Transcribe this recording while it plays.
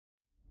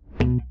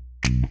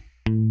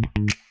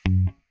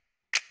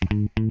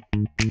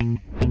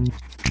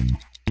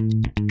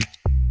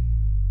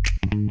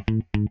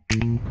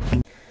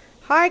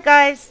Hi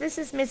guys, this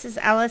is Mrs.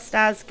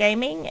 Alistars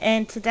Gaming,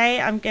 and today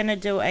I'm going to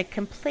do a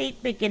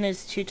complete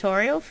beginner's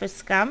tutorial for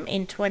Scum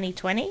in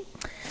 2020.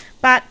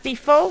 But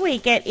before we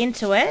get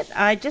into it,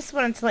 I just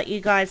wanted to let you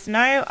guys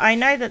know, I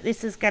know that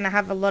this is going to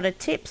have a lot of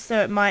tips,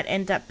 so it might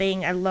end up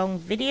being a long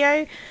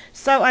video.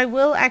 So I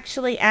will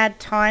actually add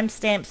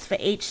timestamps for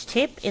each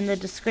tip in the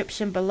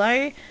description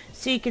below,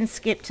 so you can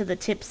skip to the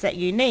tips that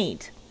you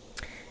need.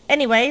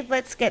 Anyway,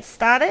 let's get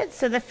started.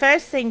 So the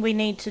first thing we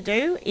need to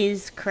do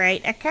is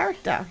create a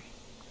character.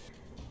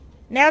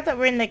 Now that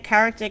we're in the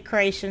character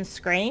creation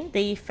screen,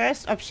 the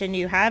first option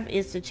you have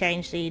is to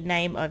change the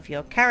name of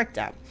your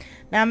character.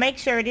 Now make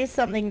sure it is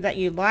something that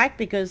you like,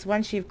 because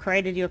once you've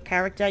created your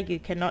character you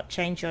cannot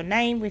change your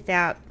name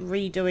without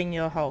redoing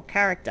your whole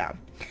character.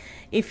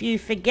 If you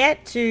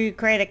forget to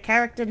create a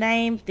character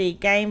name, the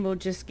game will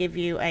just give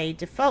you a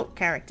default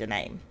character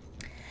name.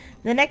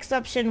 The next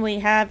option we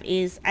have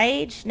is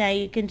age. Now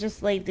you can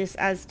just leave this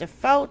as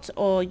default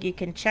or you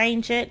can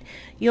change it.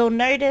 You'll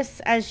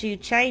notice as you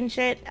change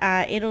it,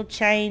 it'll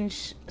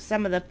change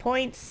some of the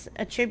points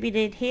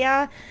attributed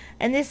here,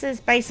 and this is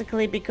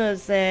basically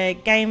because the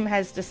game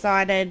has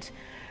decided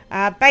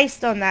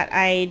based on that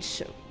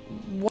age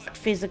what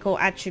physical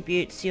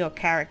attributes your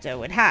character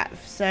would have.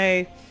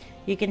 So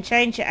you can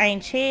change your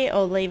age here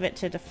or leave it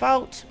to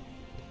default.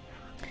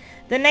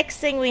 The next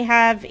thing we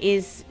have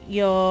is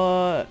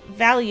your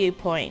value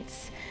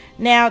points.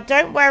 Now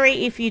don't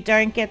worry if you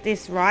don't get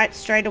this right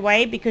straight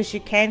away, because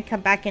you can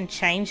come back and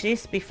change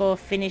this before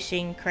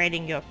finishing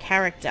creating your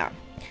character.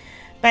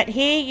 But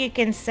here you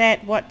can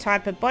set what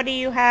type of body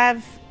you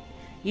have.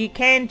 You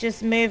can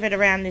just move it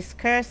around this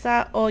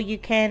cursor, or you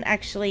can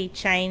actually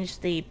change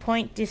the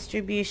point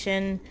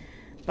distribution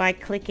by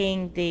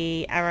clicking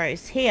the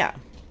arrows here.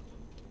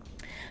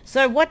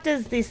 So what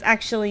does this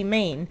actually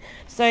mean?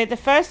 So the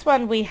first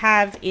one we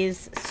have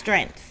is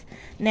strength.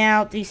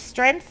 Now the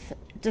strength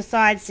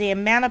decides the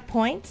amount of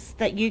points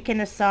that you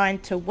can assign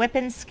to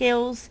weapon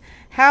skills,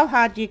 how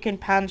hard you can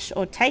punch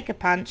or take a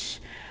punch,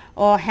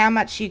 or how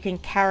much you can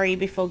carry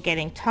before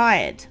getting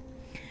tired.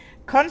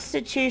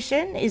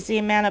 Constitution is the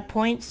amount of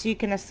points you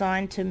can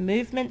assign to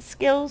movement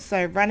skills,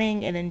 so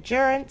running and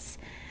endurance.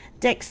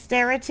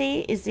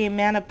 Dexterity is the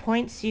amount of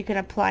points you can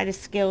apply to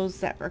skills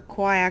that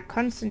require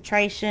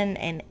concentration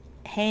and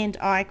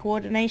hand-eye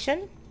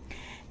coordination.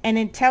 And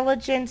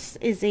intelligence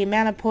is the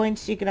amount of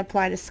points you can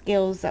apply to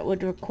skills that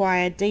would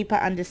require deeper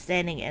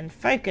understanding and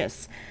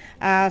focus,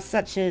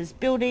 such as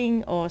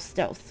building or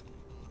stealth.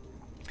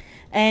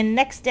 And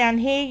next down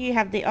here you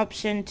have the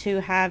option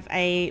to have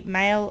a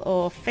male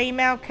or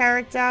female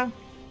character.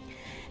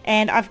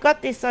 And I've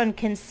got this on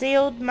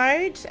concealed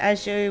mode,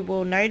 as you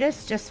will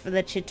notice, just for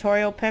the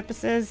tutorial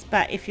purposes,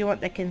 but if you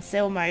want the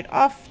conceal mode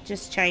off,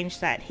 just change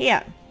that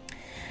here.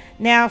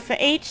 Now for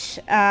each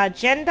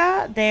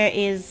gender there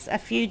is a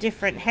few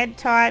different head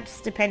types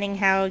depending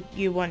how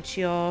you want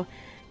your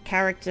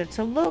character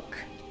to look.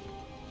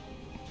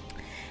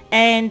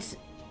 And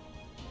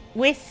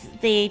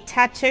with the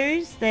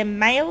tattoos, the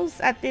males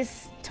at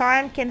this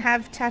time can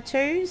have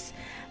tattoos.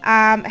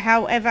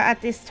 However,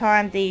 at this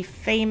time the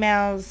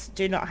females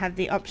do not have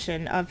the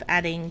option of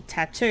adding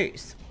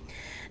tattoos.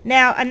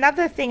 Now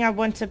another thing I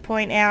want to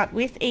point out,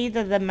 with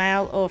either the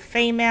male or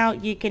female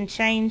you can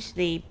change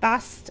the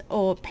bust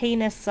or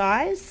penis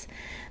size.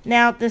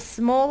 Now the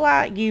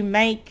smaller you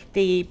make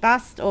the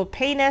bust or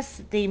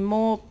penis, the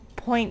more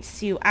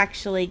points you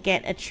actually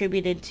get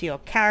attributed to your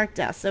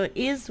character, so it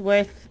is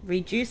worth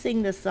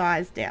reducing the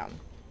size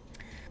down.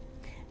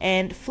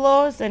 And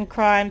flaws and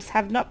crimes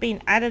have not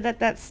been added at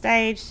that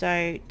stage,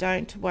 so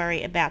don't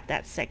worry about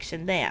that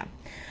section there.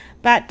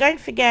 But don't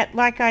forget,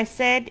 like I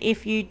said,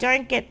 if you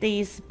don't get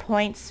these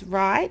points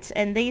right,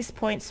 and these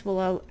points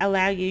will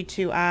allow you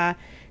to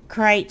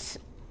create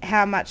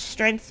how much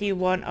strength you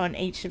want on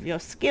each of your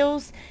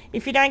skills.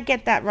 If you don't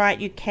get that right,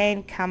 you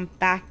can come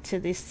back to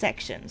this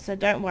section, so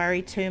don't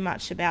worry too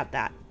much about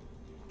that.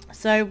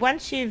 So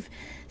once you've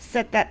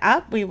set that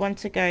up, we want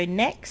to go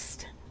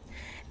next.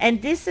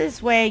 And this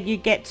is where you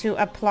get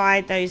to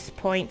apply those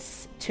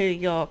points to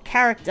your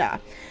character.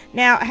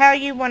 Now how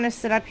you want to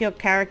set up your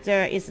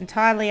character is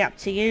entirely up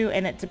to you,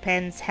 and it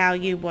depends how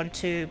you want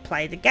to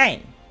play the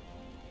game.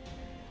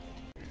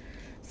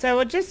 So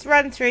we'll just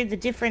run through the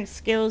different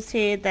skills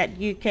here that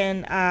you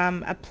can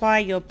apply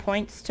your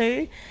points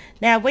to.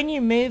 Now when you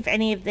move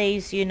any of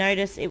these, you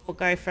notice it will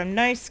go from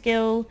no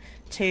skill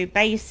to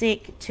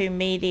basic to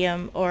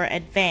medium or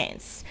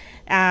advanced.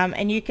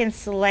 And you can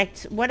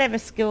select whatever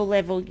skill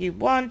level you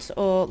want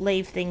or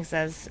leave things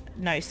as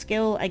no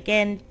skill.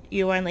 Again,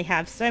 you only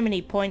have so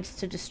many points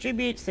to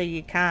distribute, so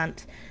you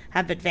can't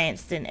have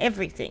advanced in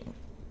everything.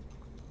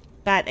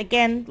 But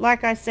again,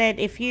 like I said,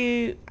 if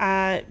you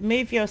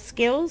move your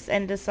skills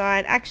and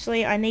decide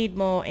actually I need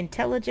more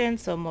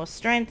intelligence or more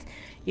strength,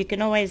 you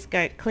can always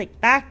go click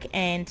back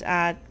and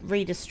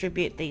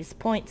redistribute these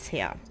points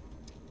here.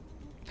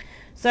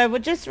 So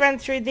we'll just run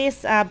through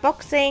this.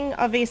 Boxing,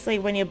 obviously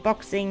when you're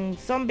boxing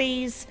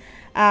zombies,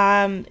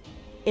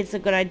 it's a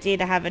good idea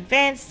to have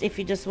advanced if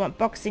you just want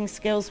boxing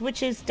skills,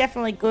 which is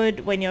definitely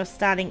good when you're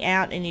starting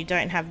out and you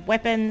don't have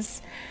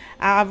weapons.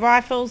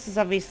 Rifles is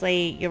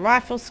obviously your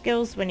rifle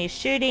skills when you're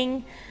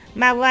shooting.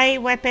 Melee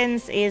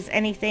weapons is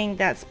anything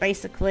that's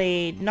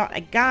basically not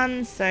a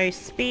gun, so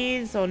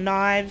spears or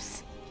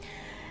knives.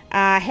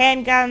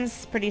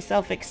 Handguns, pretty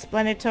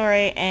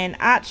self-explanatory. And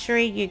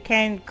archery, you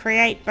can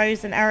create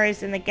bows and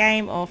arrows in the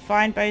game or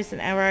find bows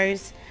and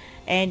arrows,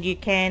 and you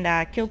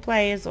can kill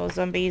players or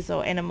zombies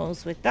or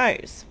animals with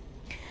those.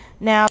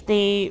 Now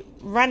the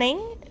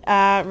running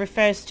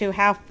refers to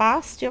how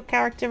fast your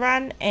character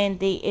runs, and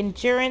the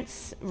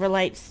endurance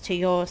relates to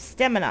your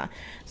stamina.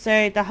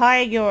 So the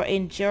higher your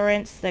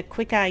endurance, the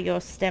quicker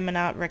your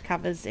stamina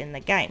recovers in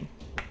the game.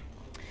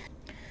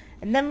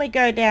 And then we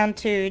go down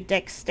to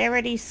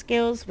dexterity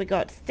skills. We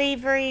got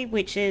thievery,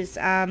 which is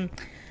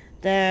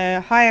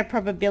the higher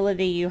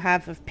probability you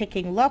have of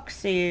picking locks.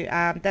 So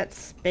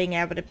that's being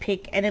able to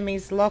pick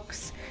enemies'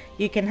 locks.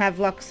 You can have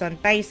locks on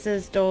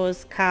bases,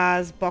 doors,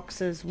 cars,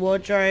 boxes,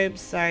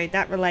 wardrobes. So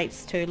that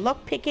relates to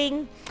lock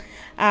picking.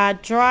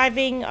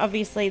 Driving,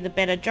 obviously the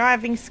better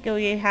driving skill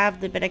you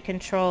have, the better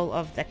control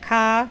of the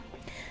car.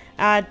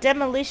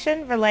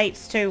 Demolition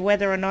relates to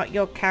whether or not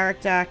your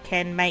character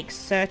can make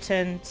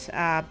certain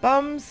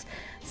bombs,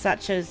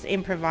 such as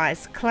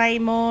improvised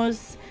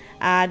claymores.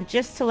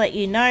 Just to let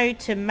you know,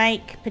 to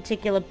make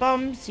particular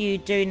bombs you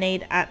do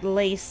need at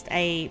least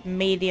a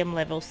medium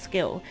level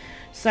skill.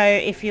 So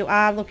if you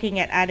are looking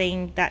at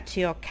adding that to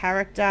your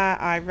character,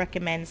 I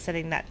recommend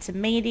setting that to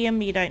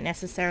medium. You don't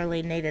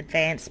necessarily need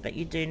advanced, but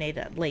you do need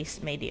at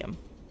least medium.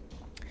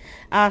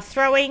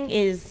 Throwing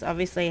is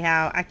obviously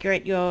how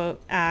accurate your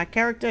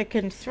character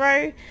can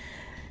throw.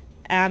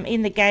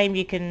 In the game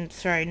you can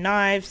throw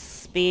knives,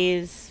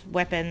 spears,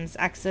 weapons,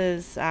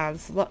 axes.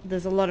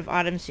 There's a lot of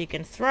items you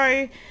can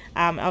throw.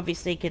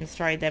 Obviously you can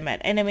throw them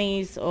at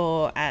enemies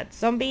or at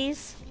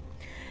zombies.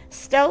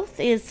 Stealth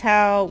is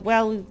how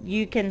well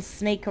you can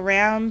sneak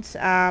around.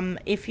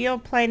 If you're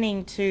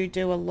planning to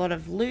do a lot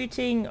of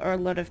looting or a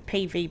lot of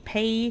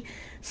PvP,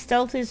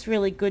 stealth is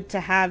really good to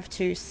have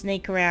to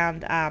sneak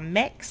around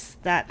mechs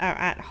that are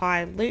at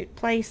high loot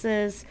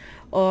places,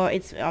 or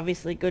it's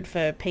obviously good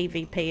for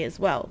PvP as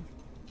well.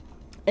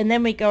 And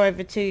then we go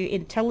over to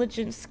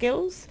intelligence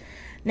skills.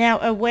 Now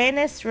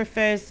awareness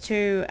refers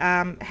to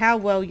how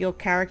well your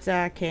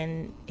character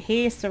can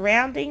hear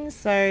surroundings.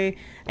 So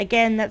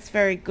again, that's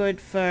very good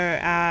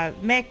for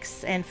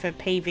mechs and for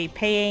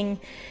PvPing.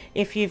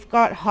 If you've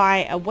got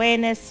high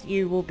awareness,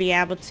 you will be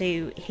able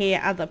to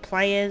hear other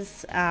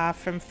players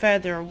from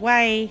further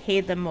away,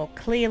 hear them more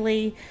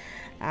clearly.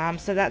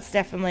 So that's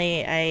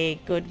definitely a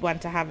good one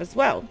to have as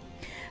well.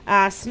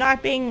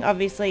 Sniping,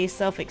 obviously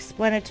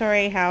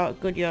self-explanatory how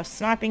good your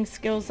sniping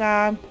skills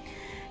are.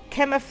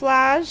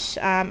 Camouflage,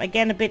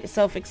 again a bit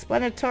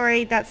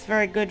self-explanatory. That's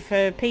very good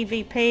for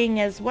PvPing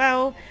as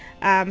well.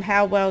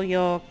 How well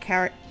your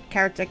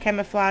character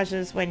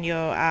camouflages when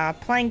you're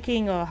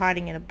planking or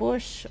hiding in a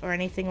bush or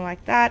anything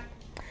like that.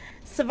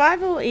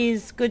 Survival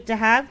is good to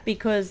have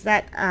because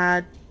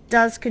that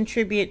does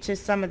contribute to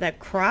some of the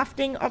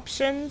crafting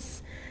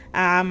options,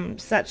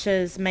 such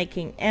as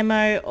making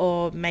ammo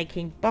or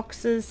making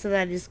boxes, so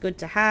that is good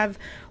to have.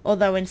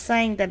 Although in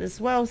saying that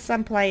as well,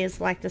 some players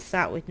like to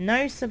start with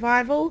no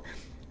survival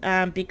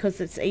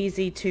because it's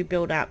easy to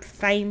build up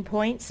fame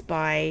points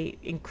by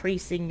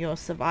increasing your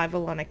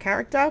survival on a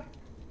character.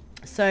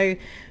 So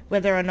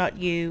whether or not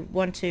you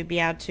want to be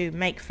able to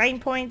make fame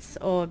points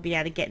or be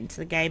able to get into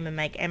the game and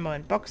make ammo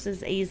and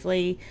boxes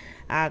easily,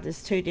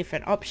 there's two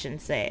different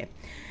options there.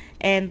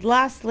 And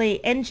lastly,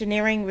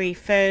 engineering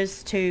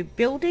refers to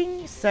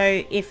building.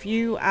 So if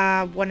you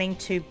are wanting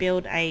to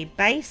build a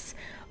base,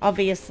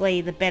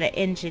 obviously the better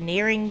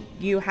engineering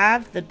you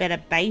have, the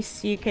better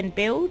base you can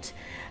build.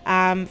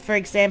 For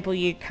example,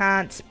 you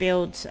can't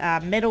build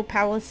metal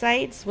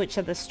palisades, which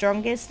are the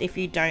strongest, if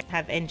you don't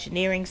have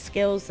engineering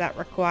skills. That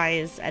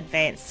requires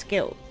advanced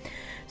skill.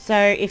 So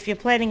if you're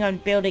planning on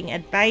building a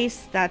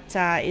base,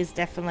 that is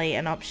definitely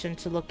an option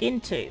to look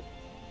into.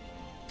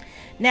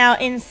 Now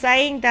in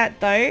saying that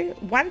though,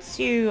 once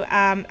you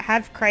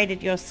have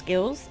created your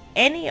skills,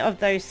 any of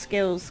those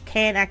skills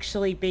can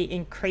actually be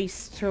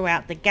increased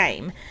throughout the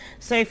game.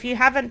 So if you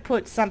haven't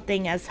put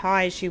something as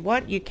high as you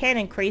want, you can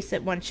increase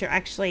it once you're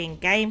actually in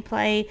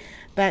gameplay,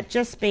 but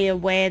just be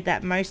aware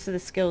that most of the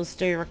skills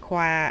do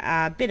require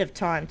a bit of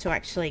time to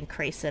actually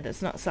increase it.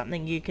 It's not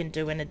something you can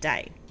do in a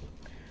day.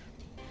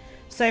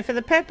 So for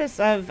the purpose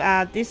of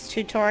this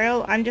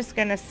tutorial, I'm just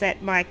going to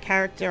set my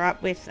character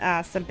up with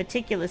some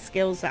particular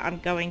skills that I'm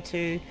going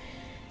to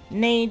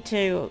need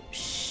to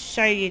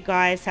show you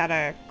guys how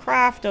to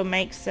craft or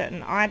make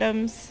certain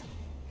items.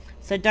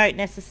 So don't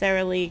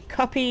necessarily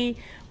copy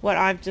what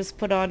I've just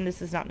put on.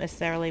 This is not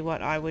necessarily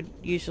what I would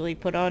usually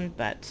put on,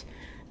 but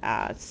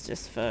it's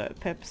just for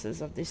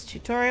purposes of this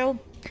tutorial.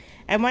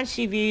 And once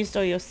you've used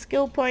all your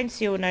skill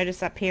points, you will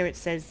notice up here it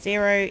says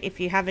 0. If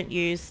you haven't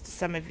used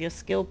some of your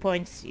skill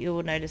points, you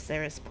will notice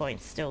there is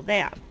points still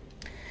there.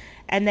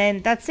 And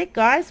then that's it,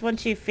 guys.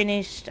 Once you've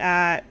finished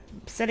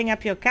setting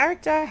up your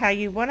character how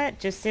you want it,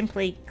 just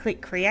simply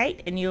click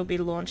create and you'll be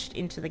launched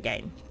into the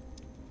game.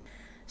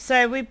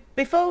 So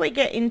before we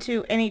get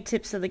into any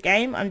tips of the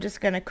game, I'm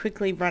just going to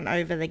quickly run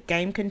over the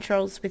game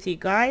controls with you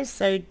guys.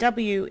 So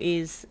W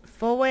is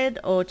forward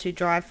or to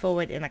drive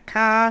forward in a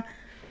car.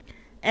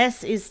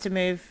 S is to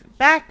move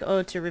back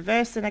or to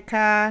reverse in a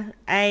car.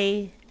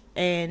 A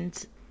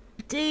and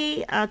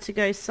D are to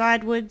go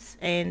sideways,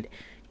 and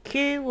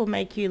Q will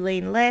make you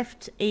lean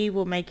left. E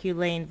will make you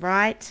lean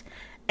right.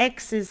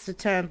 X is to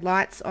turn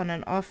lights on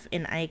and off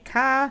in a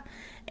car,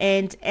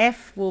 and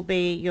F will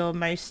be your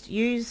most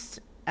used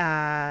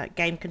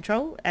game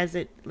control, as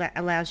it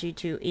allows you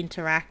to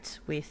interact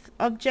with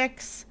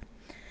objects.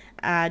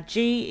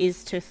 G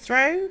is to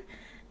throw.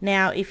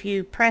 Now if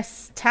you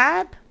press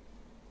tab,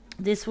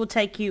 this will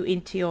take you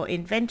into your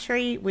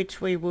inventory,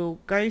 which we will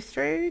go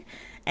through,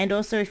 and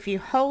also if you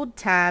hold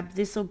tab,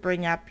 this will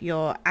bring up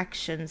your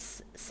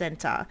actions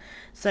center.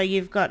 So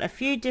you've got a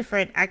few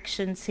different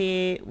actions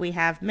here. We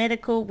have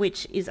medical,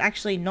 which is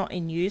actually not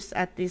in use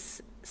at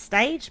this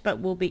stage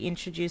but will be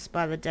introduced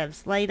by the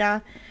devs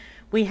later.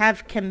 We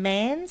have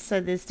commands, so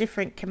there's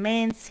different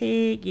commands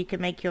here. You can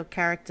make your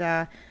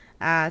character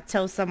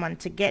tell someone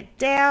to get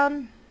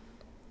down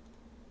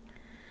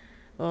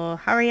or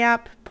hurry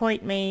up,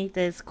 point me.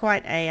 There's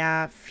quite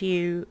a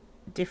few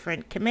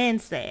different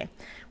commands there.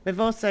 We've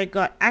also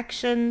got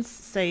actions,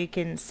 so you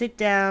can sit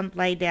down,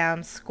 lay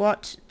down,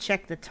 squat,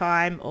 check the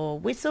time, or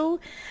whistle.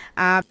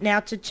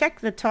 Now to check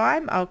the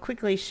time, I'll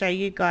quickly show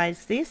you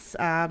guys this.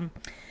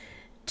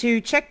 To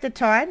check the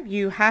time,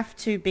 you have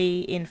to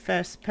be in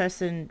first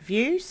person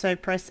view, so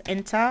press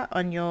enter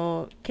on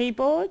your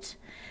keyboard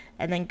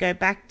and then go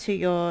back to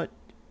your,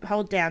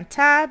 hold down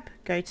tab,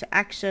 go to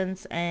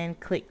actions and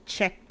click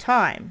check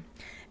time,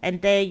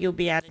 and there you'll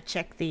be able to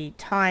check the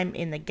time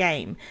in the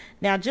game.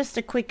 Now just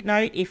a quick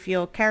note, if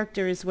your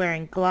character is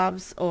wearing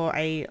gloves or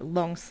a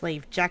long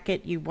sleeve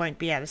jacket, you won't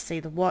be able to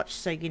see the watch,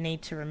 so you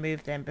need to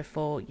remove them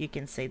before you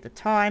can see the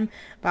time,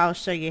 but I'll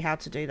show you how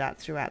to do that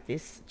throughout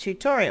this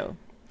tutorial.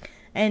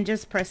 And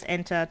just press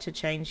enter to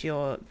change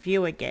your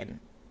view again.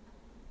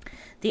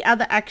 The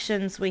other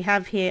actions we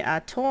have here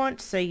are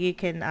taunt, so you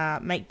can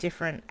make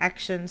different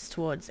actions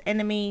towards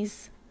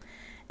enemies.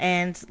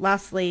 And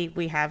lastly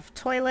we have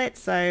toilet,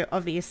 so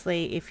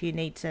obviously if you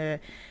need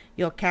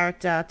your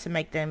character to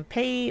make them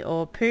pee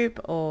or poop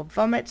or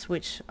vomit,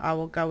 which I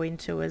will go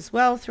into as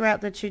well throughout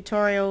the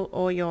tutorial,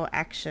 all your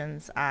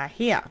actions are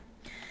here.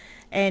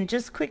 And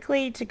just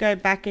quickly to go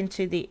back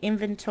into the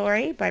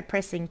inventory by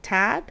pressing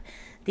tab,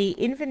 the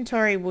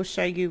inventory will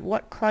show you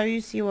what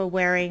clothes you are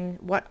wearing,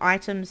 what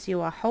items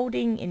you are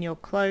holding in your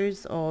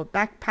clothes or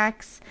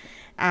backpacks.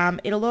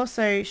 It'll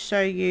also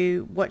show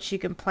you what you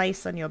can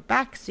place on your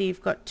back, so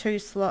you've got 2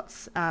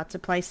 slots to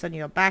place on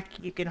your back.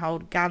 You can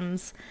hold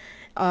guns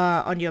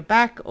on your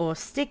back, or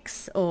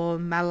sticks, or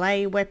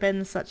melee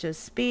weapons such as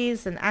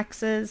spears and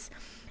axes,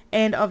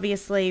 and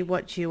obviously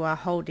what you are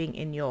holding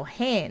in your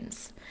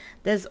hands.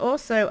 There's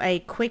also a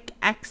quick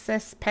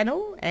access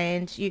panel,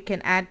 and you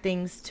can add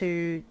things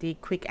to the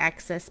quick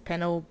access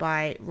panel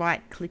by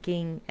right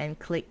clicking and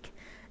click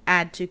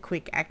add to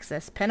quick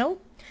access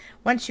panel.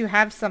 Once you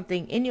have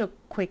something in your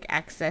quick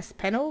access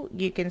panel,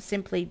 you can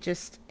simply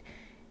just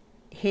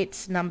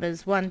hit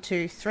numbers 1,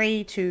 2,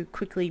 3 to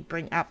quickly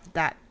bring up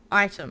that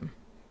item.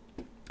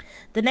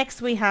 The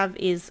next we have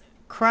is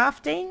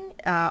crafting.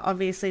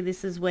 Obviously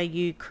this is where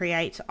you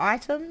create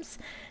items.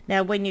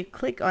 Now when you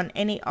click on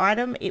any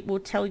item, it will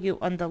tell you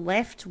on the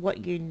left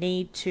what you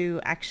need to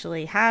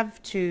actually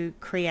have to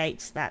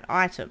create that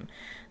item.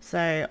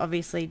 So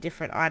obviously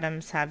different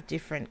items have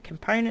different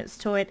components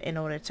to it in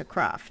order to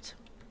craft.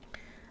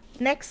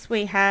 Next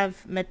we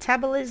have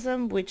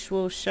metabolism, which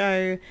will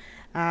show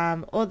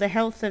all the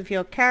health of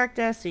your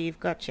character. So you've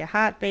got your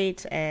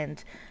heartbeat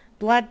and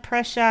blood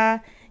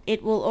pressure.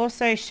 It will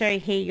also show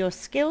here your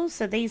skills.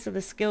 So these are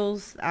the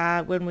skills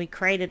when we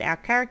created our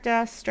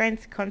character: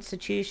 strength,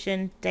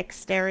 constitution,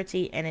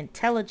 dexterity and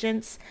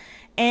intelligence.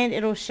 And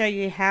it'll show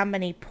you how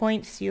many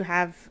points you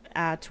have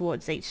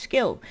towards each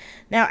skill.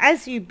 Now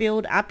as you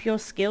build up your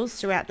skills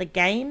throughout the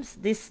games,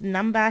 this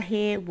number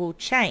here will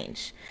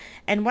change,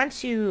 and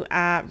once you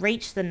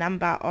reach the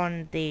number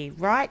on the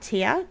right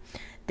here,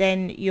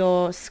 then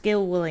your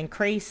skill will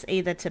increase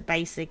either to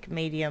basic,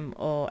 medium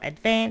or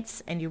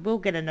advanced, and you will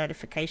get a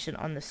notification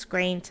on the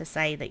screen to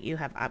say that you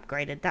have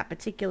upgraded that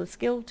particular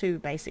skill to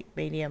basic,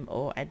 medium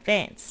or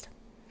advanced.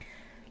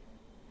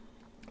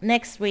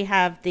 Next we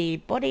have the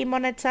body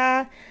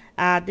monitor.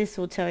 This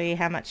will tell you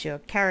how much your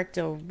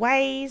character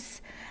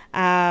weighs.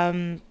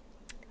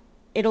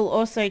 It'll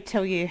also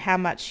tell you how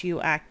much you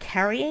are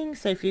carrying.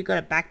 So if you've got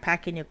a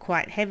backpack and you're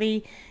quite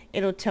heavy,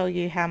 it'll tell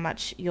you how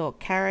much you're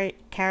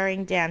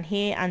carrying down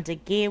here under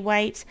gear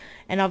weight.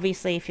 And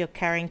obviously if you're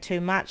carrying too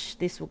much,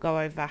 this will go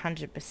over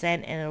 100%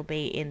 and it'll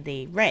be in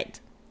the red.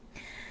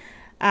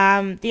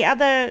 The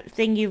other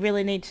thing you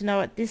really need to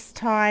know at this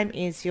time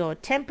is your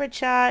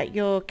temperature.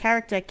 Your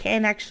character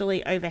can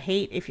actually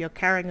overheat if you're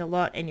carrying a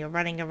lot and you're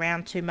running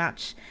around too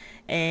much,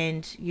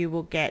 and you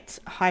will get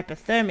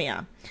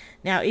hypothermia.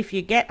 Now if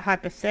you get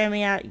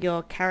hypothermia,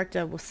 your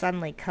character will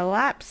suddenly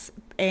collapse,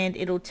 and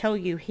it'll tell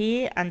you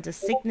here under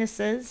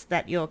sicknesses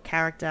that your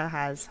character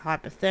has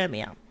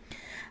hypothermia.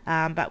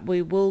 But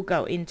we will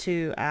go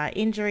into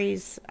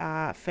injuries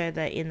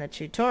further in the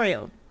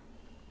tutorial.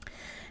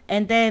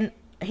 And then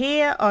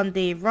here on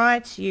the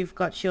right, you've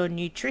got your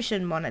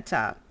nutrition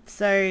monitor.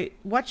 So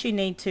what you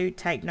need to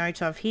take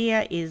note of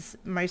here is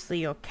mostly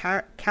your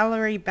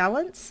calorie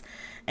balance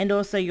and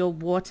also your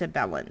water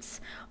balance.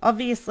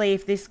 Obviously,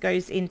 if this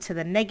goes into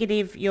the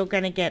negative, you're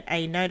going to get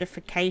a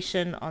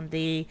notification on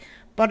the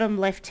bottom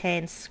left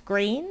hand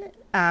screen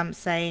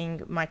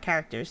saying my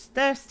character is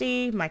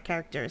thirsty, my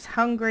character is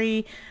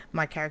hungry,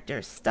 my character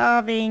is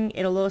starving.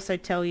 It'll also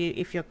tell you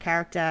if your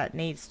character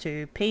needs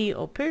to pee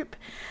or poop.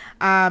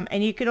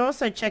 And you can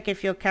also check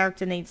if your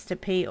character needs to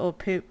pee or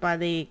poop by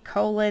the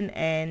colon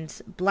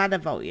and bladder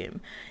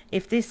volume.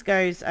 If this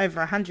goes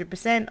over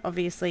 100%,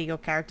 obviously your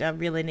character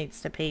really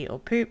needs to pee or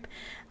poop.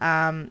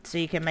 So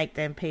you can make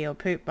them pee or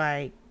poop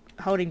by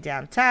holding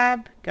down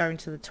tab, going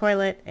to the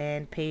toilet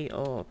and pee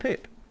or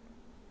poop.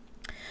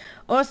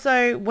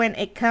 Also, when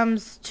it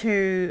comes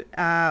to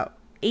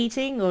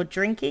eating or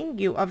drinking,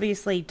 you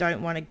obviously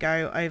don't want to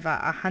go over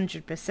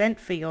 100%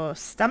 for your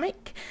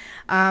stomach.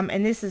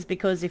 And this is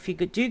because if you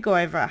do go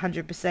over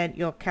 100%,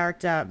 your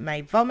character may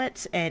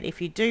vomit, and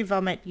if you do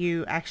vomit,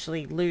 you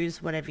actually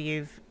lose whatever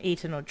you've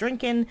eaten or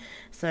drinking,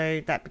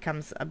 so that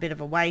becomes a bit of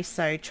a waste.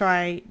 So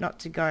try not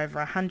to go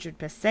over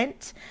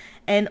 100%.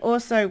 And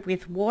also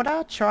with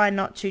water, try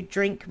not to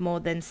drink more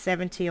than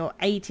 70 or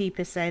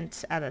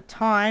 80% at a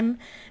time,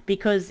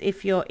 because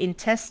if your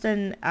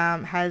intestine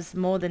has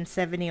more than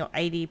 70 or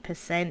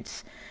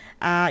 80%,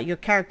 your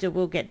character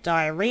will get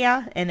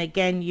diarrhea, and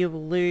again you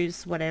will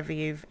lose whatever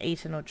you've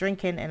eaten or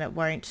drinking, and it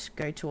won't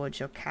go towards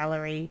your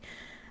calorie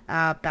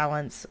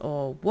balance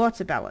or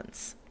water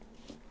balance.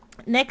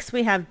 Next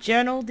we have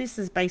journal. This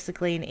is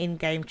basically an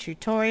in-game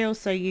tutorial,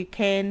 so you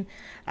can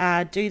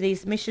do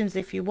these missions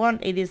if you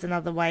want. It is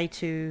another way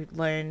to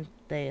learn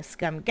the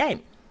Scum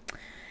game.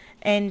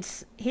 And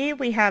here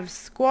we have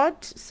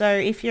squad. So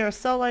if you're a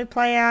solo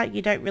player,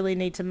 you don't really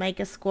need to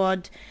make a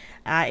squad.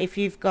 If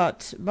you've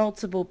got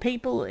multiple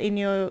people in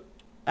your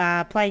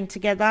playing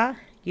together,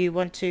 you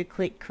want to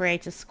click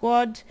create a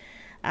squad.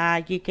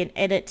 You can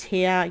edit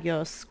here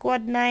your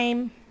squad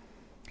name,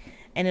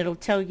 and it'll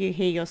tell you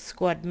here your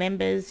squad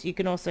members. You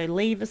can also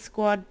leave a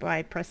squad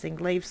by pressing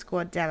leave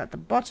squad down at the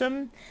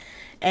bottom.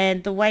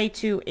 And the way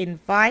to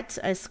invite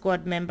a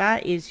squad member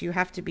is you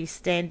have to be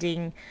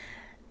standing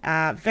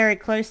very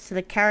close to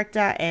the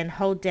character and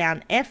hold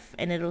down F,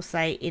 and it'll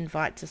say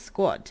invite to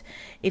squad.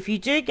 If you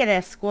do get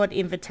a squad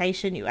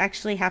invitation, you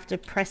actually have to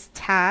press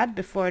tab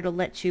before it'll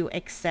let you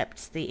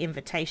accept the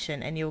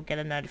invitation, and you'll get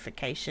a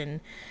notification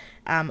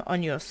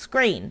on your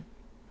screen.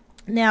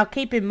 Now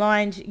keep in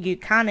mind, you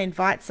can't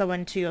invite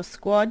someone to your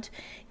squad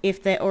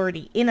if they're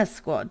already in a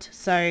squad.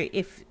 So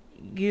if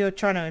you're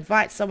trying to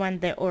invite someone,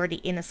 they're already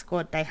in a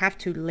squad, they have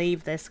to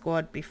leave their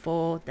squad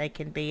before they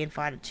can be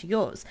invited to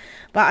yours.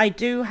 But I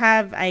do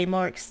have a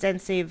more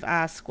extensive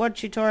squad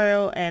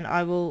tutorial, and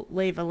I will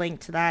leave a link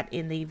to that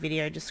in the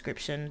video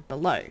description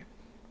below.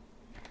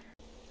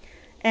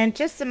 And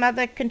just some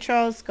other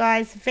controls,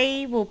 guys.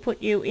 V will put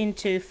you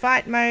into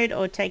fight mode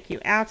or take you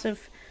out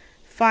of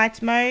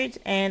fight mode,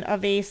 and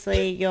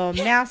obviously your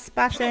mouse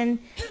button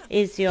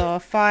is your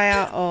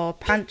fire or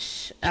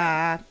punch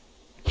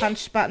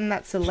button.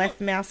 That's the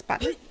left mouse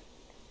button.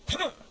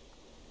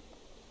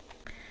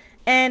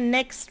 And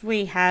next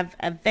we have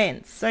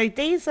events. So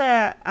these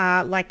are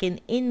like an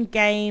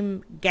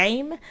in-game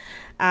game.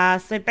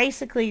 So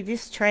basically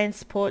this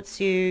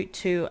transports you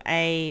to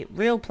a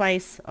real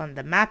place on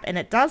the map, and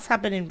it does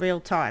happen in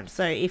real time.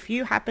 So if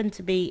you happen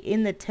to be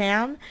in the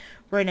town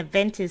where an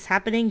event is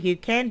happening, you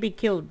can be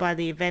killed by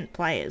the event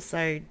players,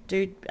 so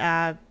do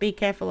be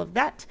careful of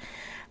that.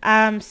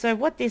 So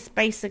what this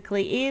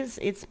basically is,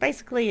 it's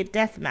basically a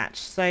death match.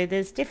 So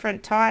there's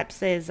different types.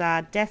 There's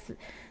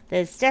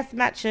death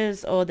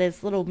matches, or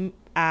there's little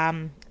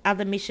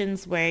other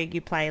missions where you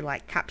play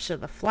like capture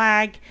the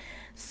flag.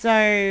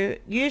 So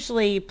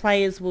usually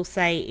players will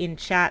say in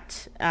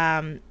chat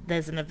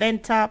there's an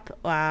event up,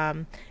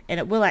 and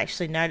it will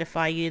actually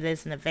notify you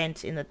there's an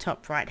event in the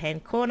top right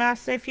hand corner.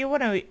 So if you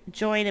want to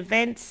join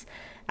events,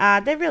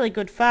 they're really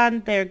good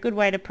fun. They're a good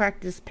way to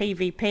practice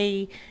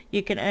PvP.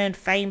 You can earn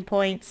fame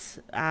points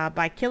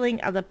by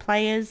killing other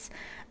players.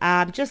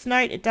 Just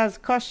note, it does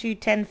cost you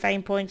 10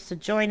 fame points to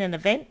join an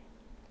event.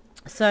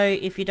 So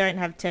if you don't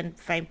have 10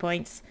 fame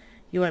points,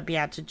 you won't be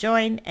able to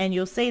join, and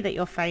you'll see that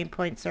your fame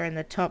points are in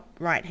the top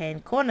right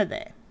hand corner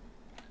there.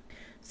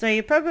 So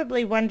you're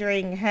probably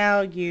wondering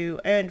how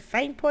you earn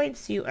fame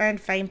points. You earn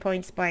fame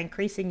points by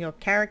increasing your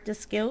character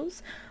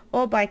skills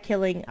or by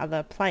killing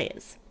other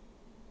players.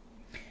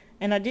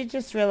 And I did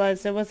just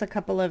realize there was a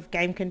couple of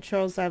game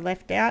controls I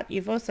left out.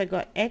 You've also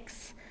got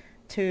X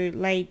to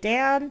lay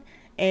down,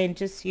 and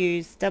just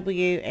use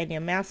W and your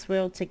mouse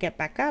wheel to get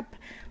back up,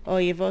 or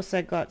you've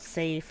also got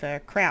C for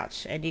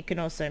crouch, and you can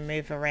also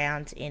move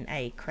around in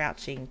a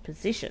crouching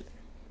position.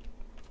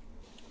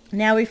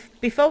 Now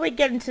before we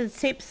get into the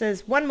tips,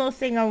 there's one more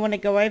thing I want to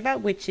go over,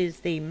 which is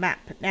the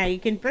map. Now you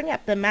can bring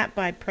up the map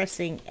by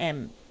pressing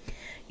M.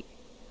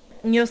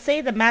 You'll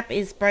see the map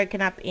is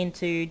broken up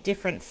into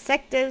different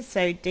sectors,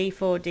 so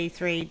D4,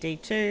 D3,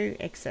 D2,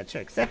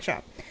 etc,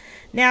 etc.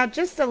 Now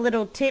just a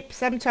little tip,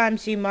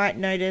 sometimes you might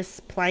notice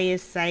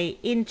players say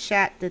in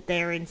chat that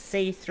they're in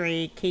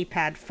C3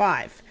 keypad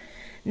 5.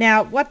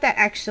 Now what that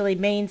actually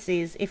means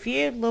is if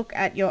you look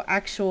at your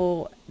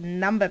actual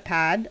number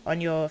pad on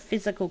your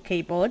physical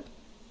keyboard,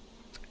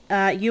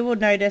 you will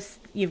notice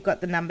you've got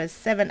the numbers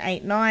 7,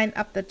 8, 9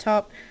 up the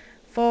top,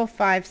 4,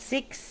 5,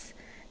 6,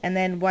 and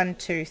then 1,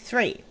 2,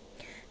 3.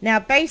 Now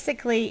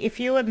basically if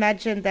you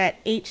imagine that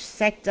each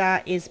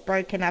sector is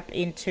broken up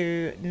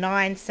into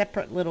 9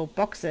 separate little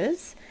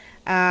boxes,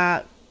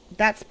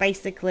 that's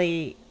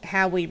basically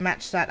how we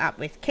match that up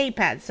with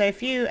keypads. So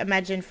if you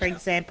imagine, for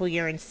example,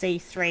 you're in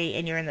C3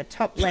 and you're in the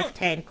top left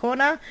hand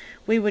corner,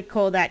 we would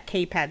call that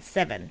keypad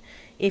 7.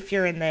 If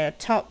you're in the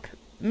top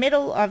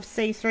middle of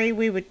C3,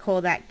 we would call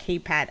that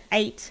keypad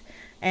 8,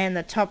 and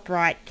the top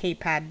right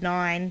keypad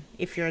 9.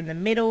 If you're in the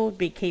middle, it'd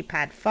be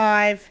keypad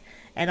 5.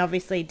 And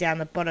obviously down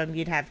the bottom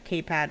you'd have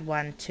keypad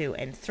 1, 2,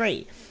 and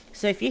 3.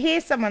 So if you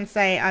hear someone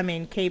say I'm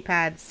in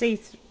sector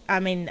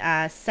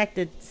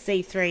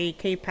C3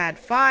 keypad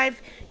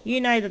 5,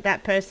 you know that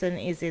that person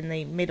is in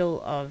the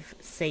middle of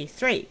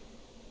C3.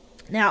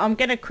 Now I'm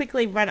going to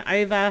quickly run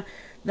over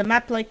the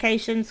map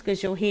locations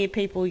because you'll hear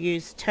people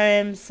use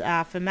terms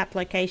for map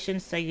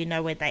locations, so you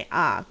know where they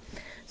are.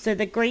 So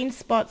the green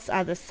spots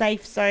are the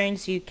safe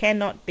zones. You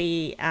cannot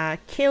be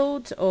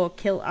killed or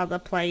kill other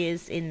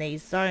players in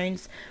these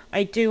zones.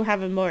 I do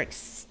have a more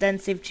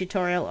extensive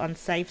tutorial on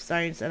safe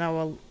zones, and I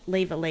will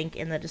leave a link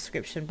in the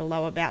description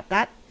below about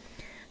that.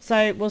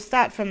 So we'll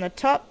start from the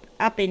top.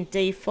 Up in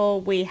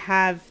D4 we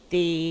have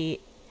the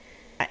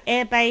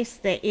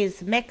airbase. There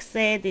is mechs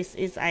there. This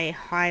is a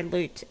high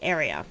loot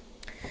area.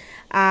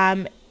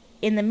 In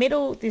the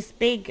middle, this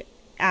big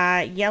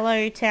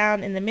yellow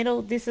town in the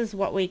middle, this is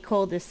what we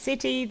call the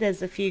city.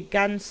 There's a few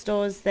gun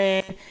stores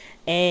there,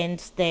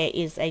 and there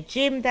is a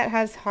gym that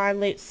has high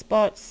loot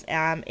spots.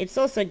 It's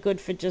also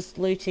good for just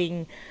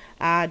looting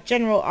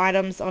general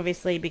items,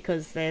 obviously,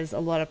 because there's a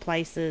lot of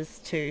places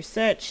to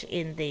search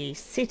in the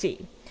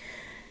city.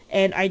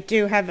 And I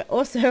do have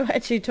also a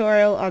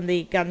tutorial on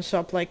the gun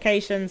shop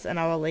locations, and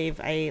I will leave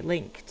a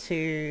link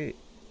to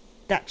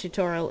that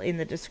tutorial in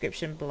the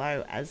description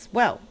below as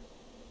well.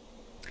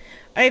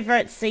 Over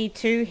at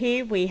C2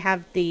 here we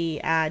have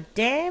the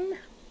dam.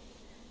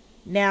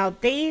 Now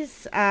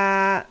these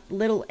are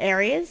little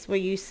areas where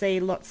you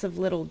see lots of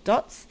little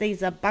dots.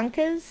 These are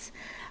bunkers.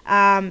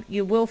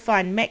 You will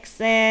find mechs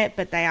there,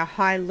 but they are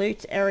high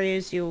loot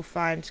areas. You'll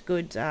find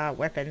good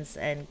weapons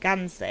and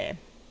guns there.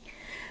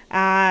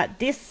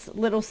 This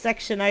little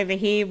section over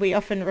here we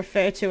often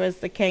refer to as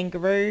the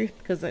kangaroo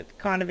because it's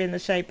kind of in the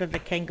shape of a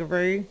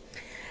kangaroo.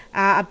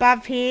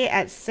 Above here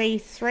at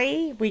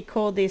C3 we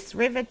call this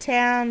River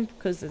Town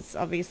because it's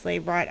obviously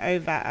right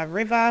over a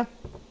river.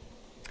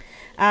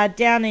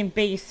 Down in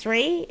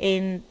B3,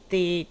 in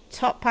the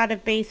top part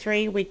of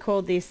B3, we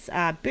call this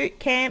Boot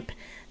Camp.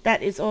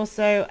 That is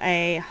also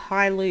a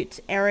high loot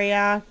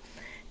area.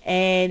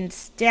 And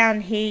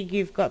down here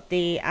you've got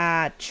the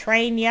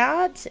train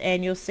yard,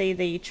 and you'll see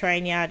the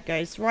train yard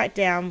goes right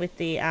down with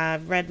the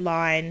red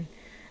line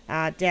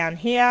down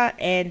here,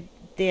 and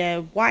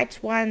the white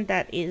one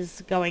that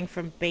is going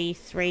from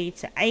B3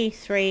 to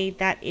A3,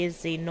 that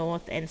is the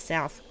north and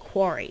south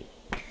quarry.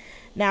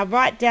 Now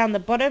right down the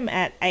bottom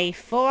at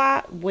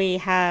A4 we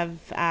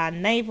have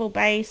naval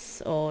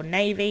base or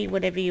navy,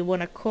 whatever you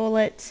want to call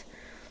it.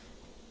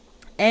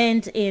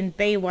 And in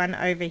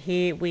B1 over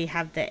here we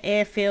have the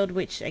airfield,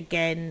 which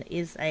again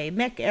is a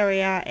mech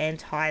area and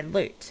high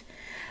loot.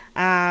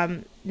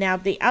 Now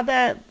the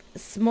other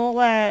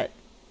smaller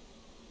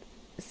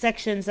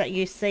sections that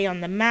you see on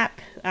the map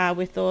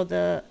with all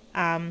the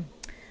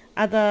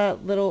other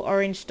little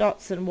orange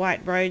dots and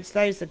white roads,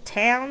 those are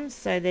towns.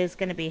 So there's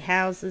going to be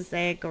houses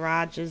there,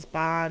 garages,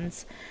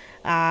 barns.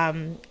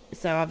 So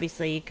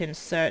obviously you can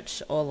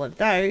search all of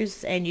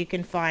those, and you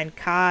can find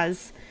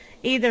cars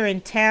either in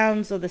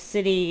towns or the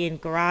city in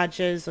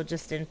garages or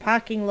just in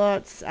parking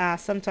lots,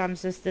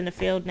 sometimes just in a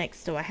field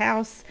next to a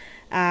house.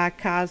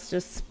 Cars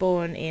just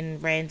spawn in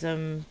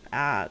random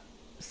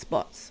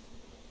spots.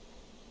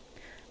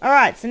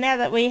 Alright, so now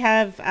that we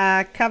have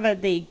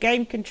covered the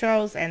game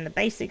controls and the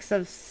basics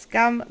of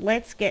Scum,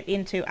 let's get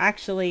into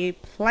actually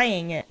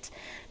playing it.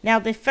 Now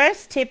the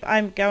first tip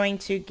I'm going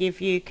to give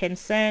you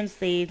concerns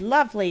the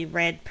lovely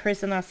red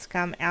prisoner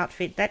Scum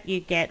outfit that you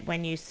get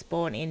when you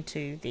spawn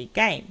into the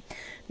game.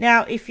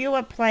 Now, if you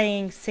are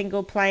playing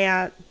single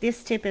player,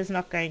 this tip is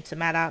not going to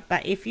matter,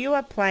 but if you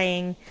are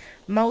playing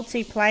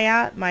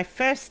multiplayer, my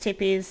first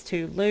tip is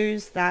to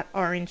lose that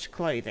orange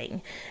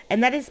clothing.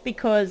 And that is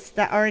because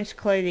the orange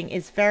clothing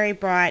is very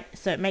bright,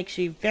 so it makes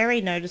you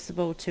very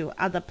noticeable to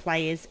other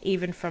players,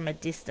 even from a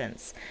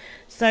distance.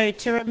 So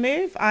to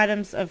remove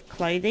items of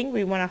clothing,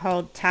 we want to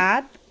hold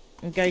Tab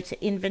and go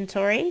to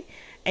Inventory,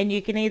 and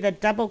you can either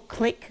double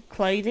click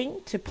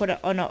clothing to put it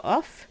on or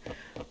off,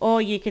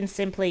 or you can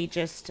simply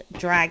just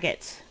drag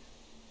it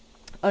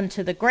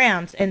onto the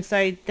ground. And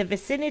so the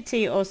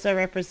vicinity also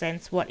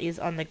represents what is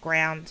on the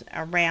ground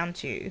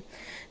around you.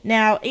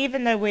 Now,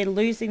 even though we're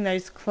losing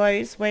those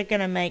clothes, we're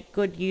going to make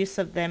good use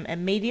of them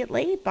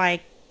immediately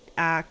by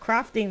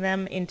crafting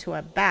them into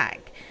a bag.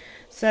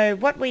 So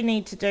what we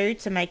need to do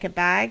to make a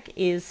bag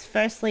is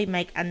firstly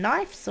make a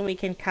knife so we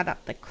can cut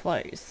up the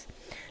clothes.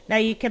 Now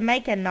you can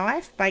make a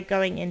knife by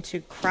going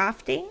into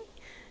crafting,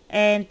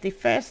 and the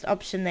first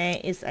option there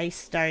is a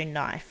stone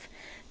knife.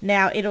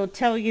 Now it'll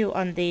tell you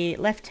on the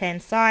left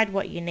hand side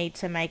what you need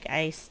to make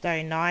a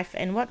stone knife,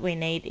 and what we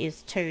need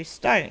is 2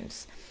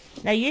 stones.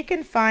 Now you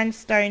can find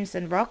stones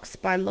and rocks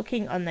by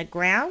looking on the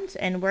ground,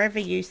 and wherever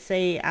you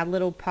see a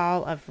little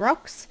pile of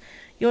rocks,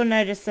 you'll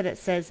notice that it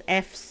says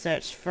F,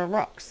 search for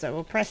rocks. So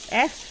we'll press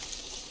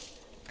F.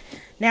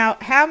 Now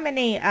how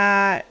many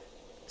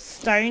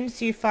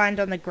stones you find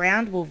on the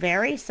ground will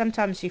vary.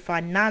 Sometimes you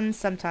find none,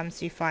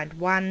 sometimes you find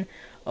 1,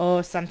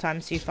 or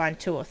sometimes you find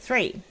 2 or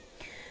 3.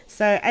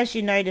 So as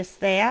you notice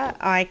there,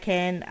 I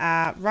can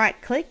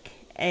right click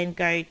and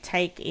go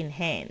take in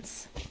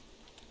hands.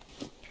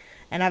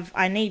 And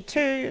I need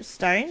 2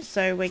 stones,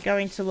 so we're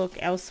going to look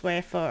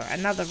elsewhere for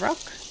another rock.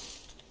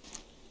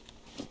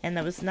 And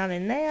there was none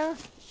in there.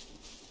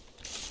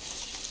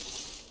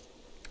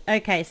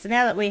 Okay, so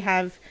now that we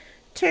have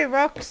 2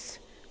 rocks,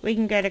 we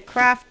can go to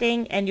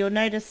crafting, and you'll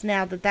notice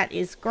now that that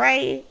is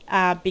grey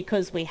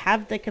because we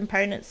have the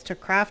components to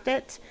craft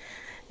it,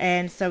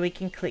 and so we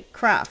can click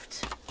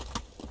craft.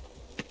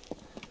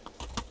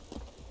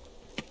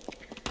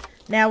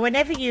 Now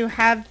whenever you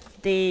have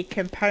the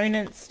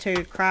components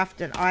to craft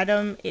an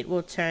item, it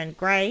will turn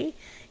grey.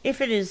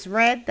 If it is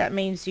red, that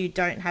means you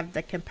don't have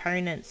the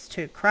components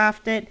to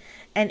craft it,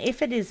 and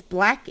if it is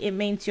black, it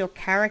means your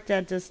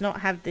character does not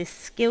have the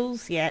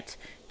skills yet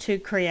to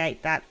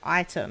create that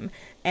item,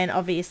 and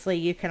obviously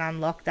you can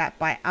unlock that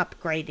by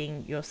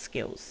upgrading your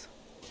skills.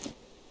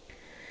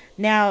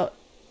 Now,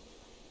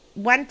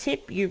 one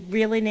tip you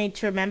really need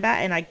to remember,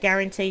 and I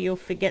guarantee you'll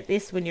forget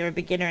this when you're a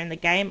beginner in the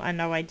game, I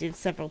know I did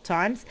several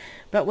times,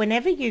 but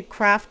whenever you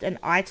craft an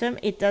item,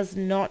 it does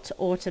not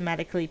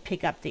automatically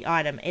pick up the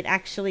item. It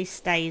actually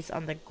stays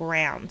on the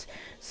ground.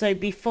 So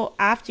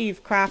after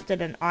you've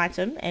crafted an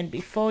item and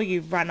before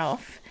you run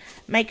off,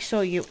 make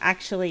sure you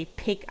actually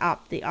pick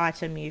up the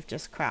item you've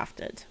just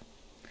crafted.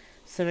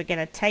 So we're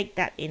going to take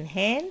that in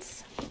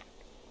hands.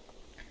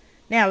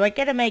 Now we're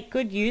going to make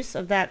good use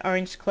of that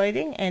orange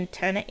clothing and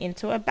turn it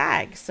into a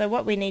bag. So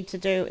what we need to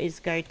do is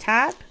go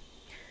Tab,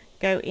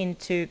 go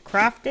into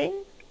crafting,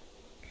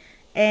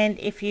 and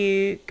if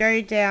you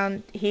go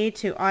down here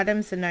to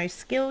items and no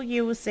skill,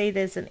 you will see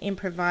there's an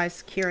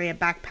improvised courier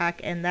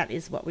backpack, and that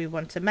is what we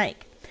want to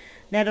make.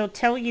 Now it'll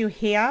tell you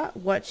here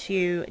what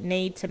you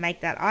need to make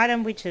that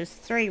item, which is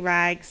 3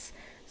 rags,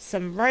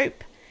 some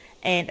rope,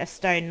 and a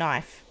stone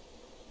knife.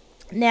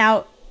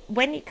 Now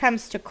when it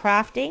comes to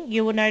crafting,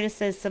 you will notice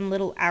there's some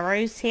little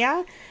arrows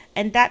here,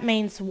 and that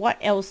means what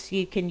else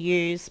you can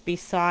use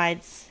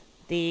besides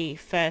the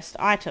first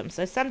item.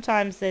 So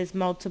sometimes there's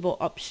multiple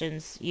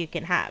options you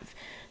can have.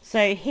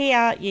 So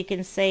here you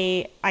can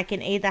see I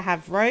can either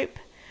have rope,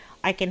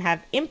 I can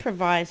have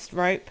improvised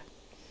rope,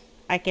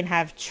 I can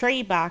have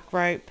tree bark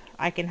rope,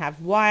 I can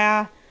have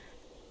wire,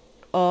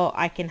 or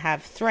I can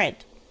have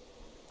thread.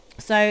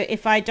 So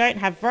if I don't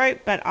have rope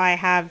but I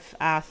have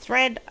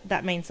thread,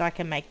 that means I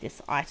can make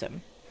this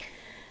item.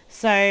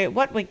 So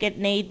what we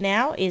need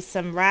now is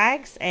some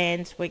rags,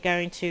 and we're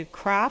going to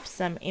craft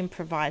some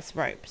improvised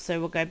rope. So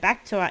we'll go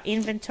back to our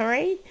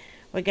inventory,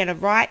 we're going to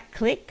right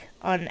click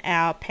on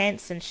our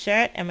pants and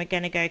shirt, and we're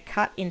going to go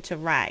cut into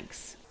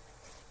rags.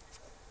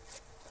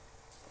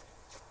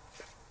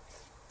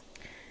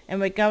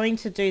 And we're going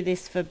to do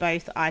this for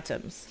both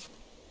items.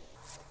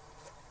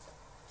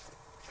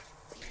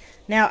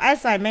 Now,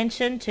 as I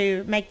mentioned,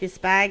 to make this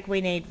bag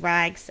we need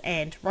rags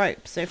and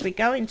rope. So if we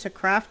go into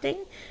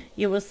crafting,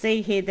 you will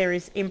see here there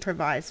is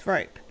improvised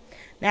rope.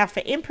 Now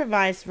for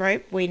improvised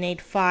rope we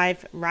need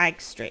 5 rag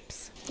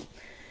strips.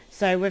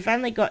 So we've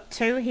only got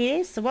 2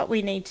 here, so what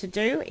we need to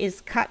do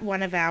is cut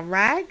one of our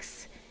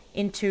rags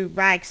into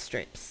rag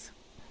strips.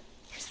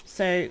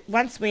 So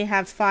once we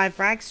have 5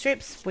 rag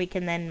strips, we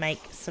can then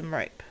make some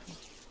rope.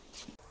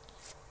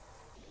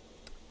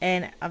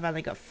 And I've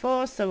only got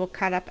 4, so we'll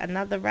cut up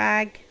another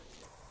rag.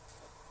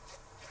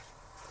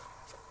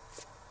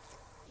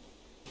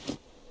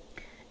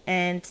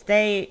 And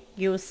there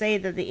you'll see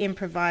that the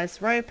improvised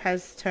rope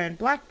has turned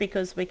black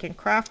because we can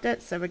craft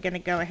it, so we're going to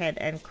go ahead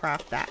and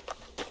craft that.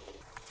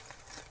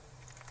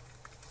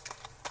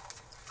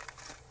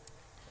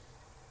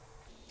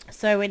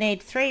 So we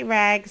need 3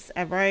 rags,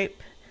 a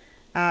rope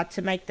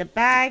to make the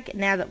bag.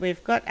 Now that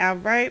we've got our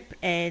rope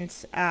and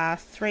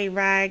 3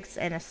 rags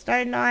and a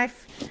stone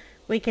knife,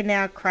 we can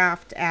now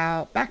craft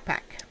our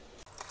backpack.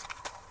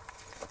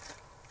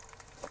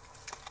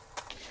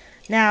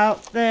 Now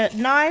the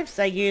knives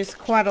are used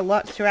quite a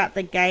lot throughout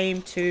the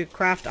game to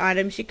craft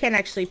items. You can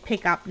actually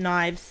pick up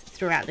knives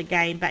throughout the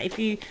game, but if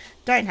you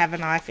don't have a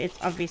knife, it's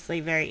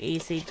obviously very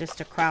easy just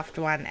to craft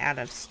one out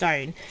of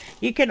stone.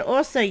 You can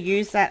also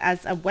use that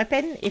as a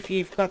weapon if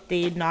you've got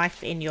the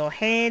knife in your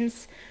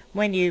hands.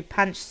 When you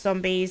punch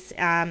zombies,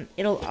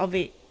 it'll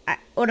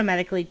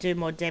automatically do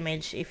more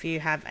damage if you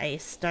have a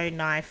stone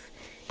knife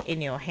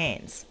in your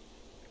hands.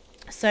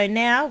 So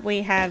now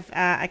we have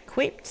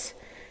equipped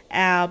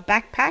our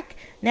backpack.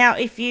 Now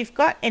if you've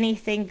got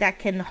anything that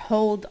can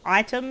hold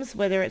items,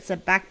 whether it's a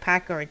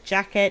backpack or a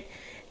jacket,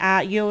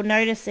 you'll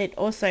notice it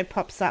also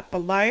pops up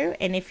below,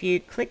 and if you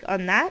click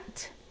on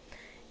that,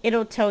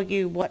 it'll tell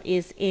you what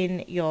is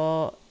in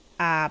your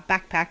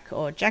backpack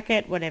or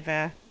jacket,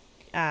 whatever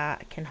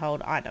can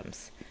hold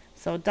items.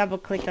 So I'll double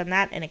click on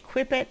that and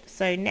equip it.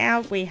 So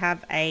now we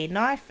have a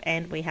knife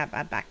and we have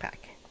a backpack.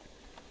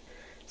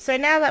 So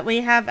now that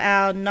we have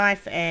our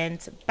knife and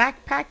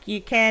backpack,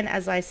 you can,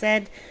 as I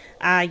said,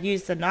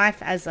 use the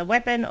knife as a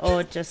weapon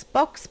or just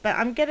box, but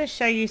I'm going to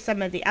show you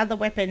some of the other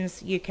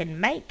weapons you can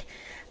make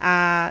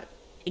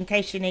in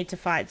case you need to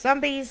fight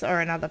zombies or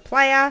another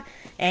player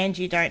and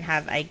you don't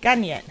have a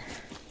gun yet.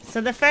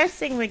 So the first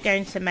thing we're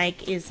going to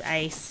make is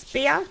a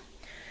spear,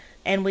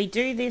 and we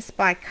do this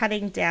by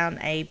cutting down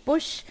a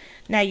bush.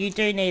 Now you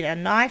do need a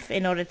knife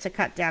in order to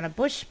cut down a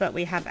bush, but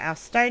we have our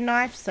stone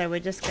knife, so we're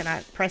just going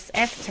to press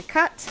F to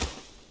cut.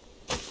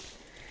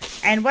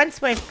 And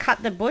once we've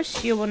cut the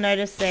bush, you will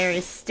notice there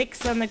is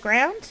sticks on the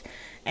ground,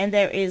 and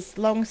there is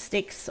long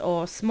sticks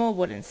or small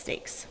wooden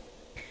sticks.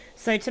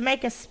 So to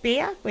make a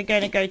spear, we're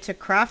going to go to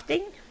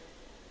crafting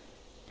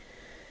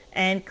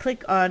and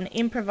click on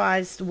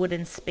improvised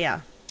wooden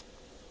spear.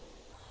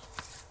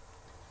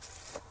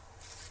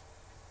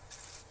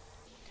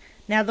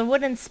 Now the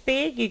wooden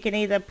spear you can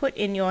either put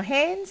in your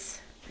hands,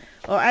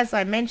 or as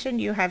I mentioned,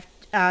 you have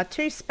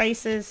 2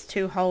 spaces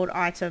to hold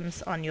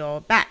items on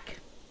your back.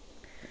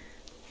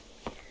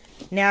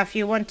 Now if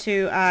you want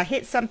to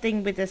hit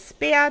something with a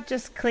spear,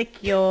 just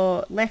click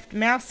your left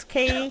mouse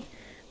key,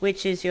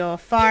 which is your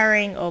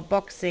firing or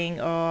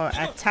boxing or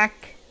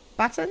attack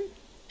button,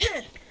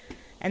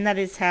 and that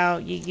is how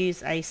you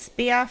use a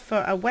spear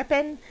for a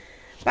weapon.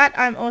 But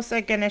I'm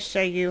also going to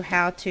show you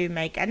how to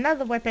make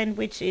another weapon,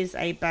 which is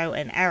a bow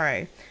and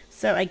arrow.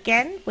 So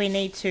again, we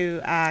need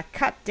to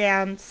cut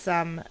down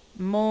some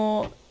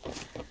more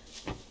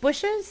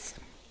bushes,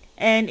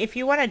 and if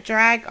you want to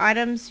drag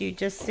items, you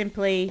just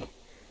simply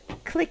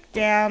click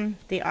down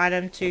the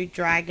item to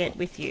drag it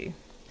with you.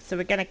 So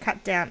we're going to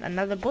cut down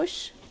another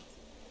bush,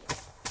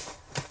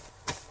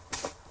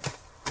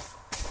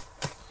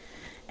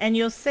 and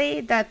you'll see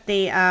that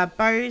the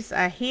bows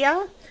are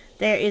here.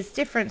 There is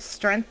different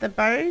strength of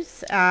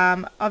bows.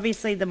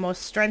 Obviously the more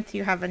strength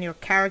you have on your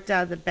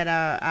character, the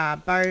better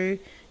bow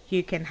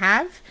you can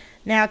have.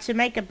 Now to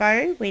make a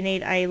bow, we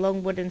need a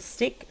long wooden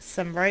stick,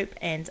 some rope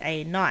and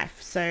a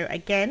knife. So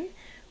again,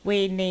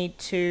 we need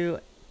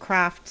to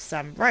craft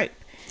some rope.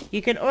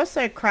 You can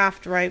also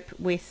craft rope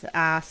with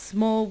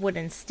small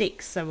wooden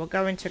sticks. So we'll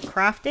go into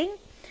crafting,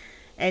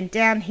 and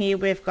down here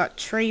we've got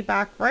tree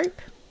bark rope.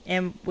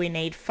 And we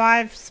need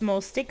 5 small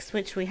sticks,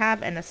 which we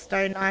have, and a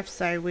stone knife,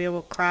 so we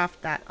will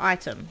craft that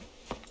item.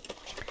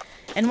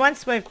 And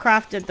once we've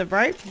crafted the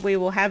rope, we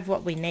will have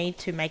what we need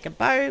to make a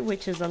bow,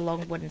 which is a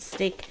long wooden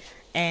stick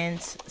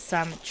and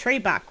some tree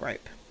bark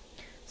rope.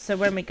 So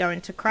when we go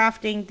into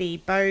crafting, the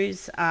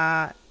bows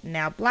are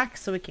now black,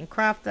 so we can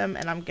craft them,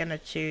 and I'm going to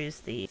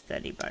choose the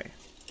 30 bow.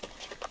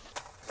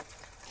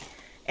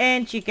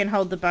 And you can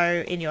hold the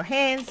bow in your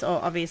hands or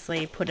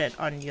obviously put it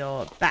on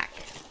your back.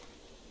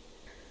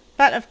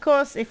 But of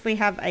course, if we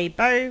have a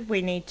bow,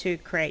 we need to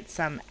create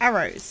some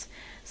arrows.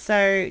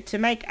 So to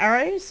make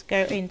arrows,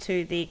 go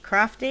into the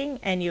crafting,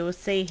 and you will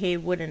see here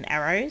wooden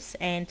arrows.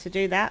 And to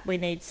do that, we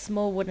need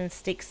small wooden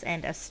sticks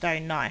and a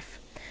stone knife.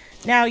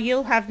 Now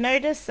you'll have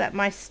noticed that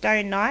my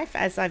stone knife,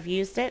 as I've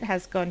used it,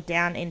 has gone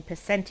down in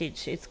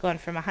percentage. It's gone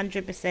from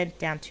 100%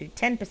 down to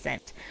 10%.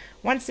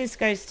 Once this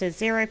goes to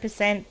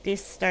 0%,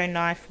 this stone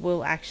knife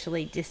will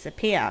actually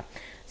disappear.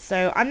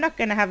 So I'm not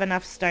going to have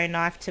enough stone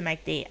knife to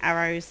make the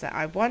arrows that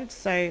I want,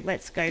 so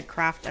let's go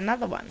craft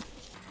another one.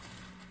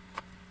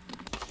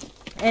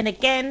 And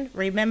again,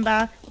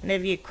 remember,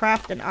 whenever you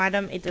craft an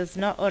item, it does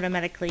not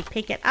automatically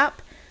pick it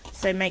up,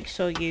 so make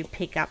sure you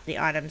pick up the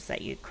items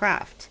that you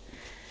craft.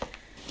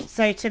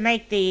 So to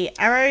make the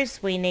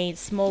arrows, we need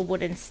small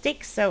wooden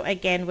sticks, so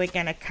again, we're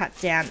going to cut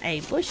down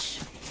a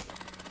bush.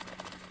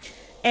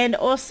 And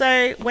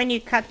also, when you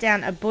cut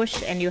down a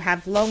bush and you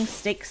have long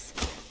sticks,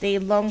 the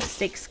long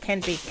sticks can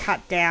be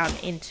cut down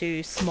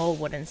into small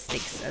wooden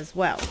sticks as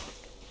well.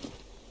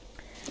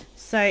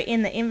 So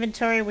in the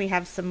inventory we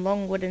have some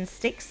long wooden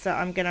sticks, so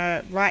I'm going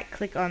to right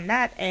click on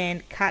that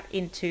and cut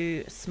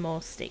into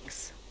small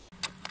sticks.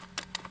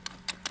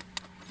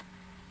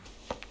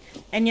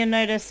 And you'll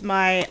notice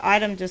my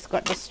item just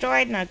got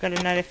destroyed, and I've got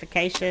a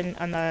notification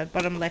on the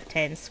bottom left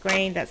hand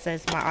screen that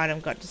says my item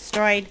got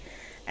destroyed,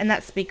 and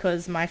that's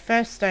because my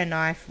first stone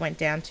knife went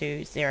down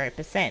to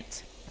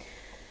 0%.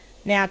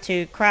 Now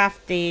to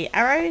craft the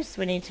arrows,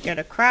 we need to go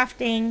to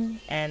crafting,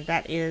 and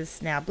that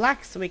is now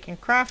black, so we can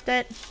craft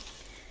it.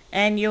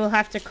 And you'll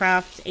have to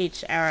craft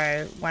each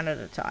arrow one at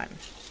a time.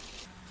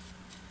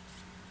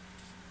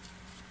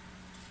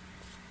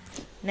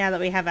 Now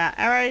that we have our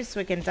arrows,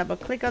 we can double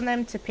click on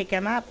them to pick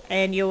them up,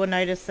 and you will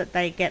notice that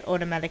they get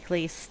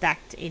automatically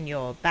stacked in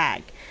your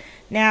bag.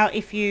 Now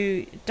if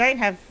you don't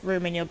have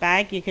room in your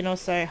bag, you can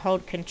also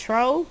hold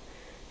control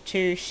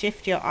to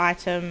shift your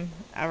item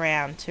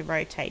around to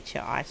rotate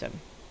your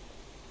item.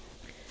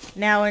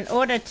 Now in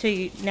order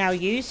to now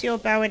use your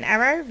bow and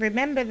arrow,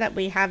 remember that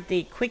we have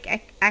the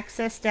quick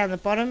access down the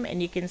bottom,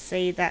 and you can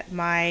see that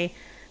my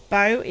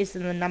bow is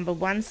in the number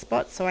 1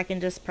 spot, so I can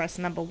just press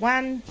number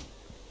 1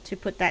 to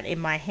put that in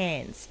my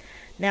hands.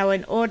 Now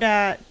in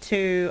order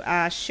to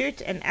shoot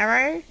an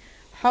arrow,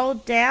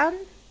 hold down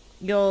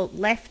your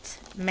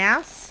left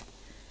mouse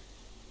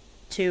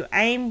to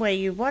aim where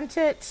you want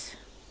it,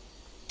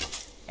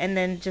 and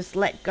then just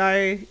let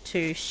go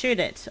to shoot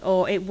it,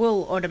 or it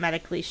will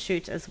automatically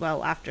shoot as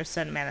well after a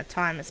certain amount of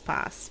time has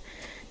passed.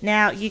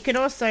 Now you can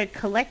also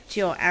collect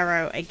your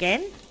arrow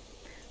again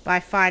by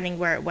finding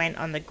where it went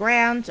on the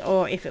ground,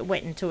 or if it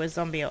went into a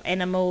zombie or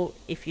animal,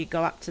 if you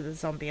go up to the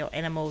zombie or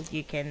animal,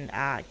 you can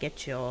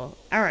get your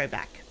arrow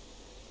back.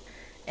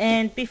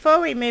 And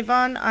before we move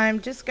on,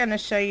 I'm just going to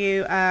show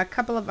you a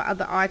couple of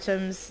other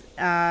items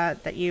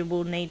that you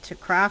will need to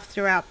craft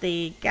throughout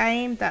the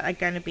game that are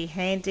going to be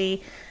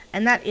handy,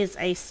 and that is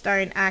a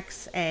stone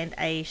axe and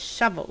a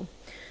shovel.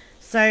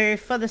 So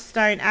for the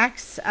stone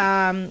axe,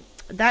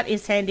 that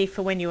is handy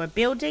for when you are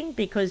building,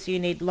 because you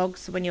need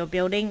logs when you're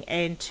building,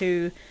 and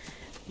to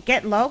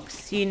get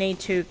logs you need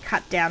to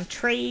cut down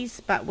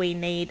trees, but we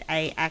need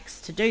an axe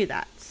to do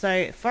that.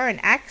 So for an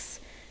axe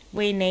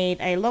we need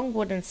a long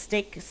wooden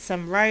stick,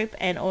 some rope,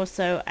 and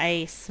also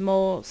a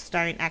small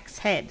stone axe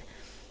head.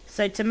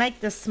 So to make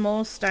the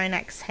small stone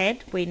axe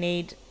head we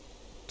need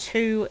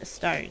 2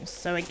 stones.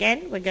 So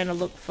again, we're going to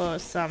look for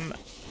some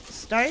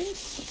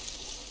stones.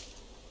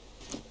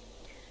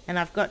 And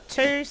I've got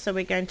 2, so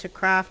we're going to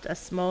craft a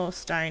small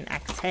stone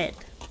axe head.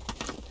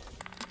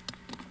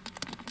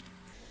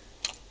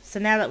 So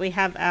now that we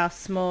have our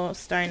small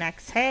stone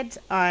axe head,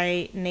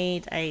 I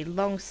need a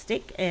long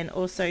stick and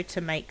also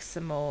to make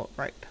some more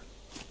rope.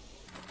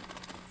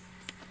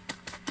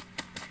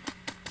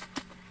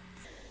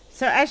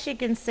 So as you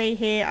can see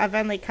here, I've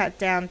only cut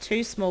down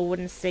 2 small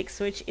wooden sticks,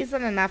 which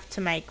isn't enough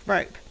to make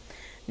rope.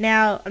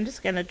 Now I'm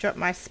just going to drop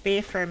my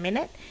spear for a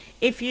minute.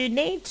 If you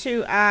need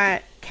to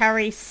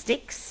carry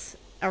sticks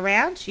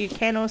around, you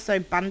can also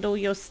bundle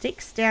your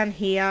sticks. Down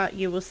here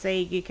you will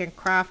see you can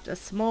craft a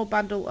small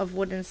bundle of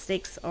wooden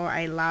sticks or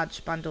a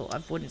large bundle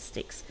of wooden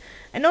sticks,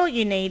 and all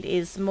you need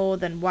is more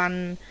than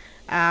 1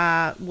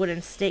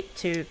 wooden stick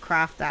to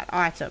craft that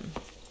item.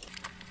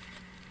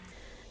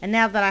 And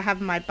now that I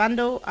have my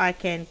bundle, I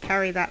can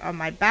carry that on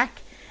my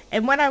back,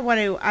 and when I want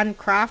to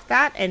uncraft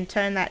that and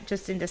turn that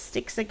just into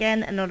sticks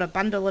again and not a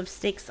bundle of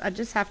sticks, I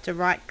just have to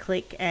right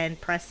click and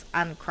press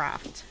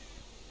uncraft.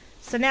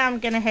 So now I'm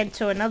going to head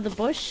to another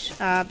bush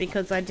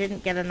because I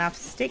didn't get enough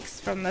sticks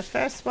from the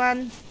first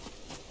one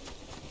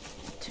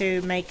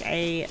to make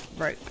a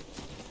rope.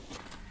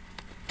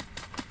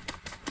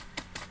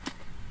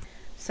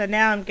 So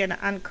now I'm going to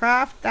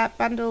uncraft that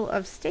bundle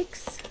of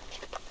sticks.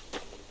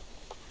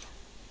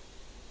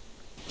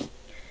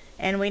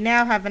 And we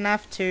now have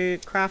enough to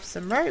craft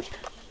some rope.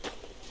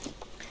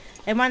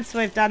 And once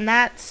we've done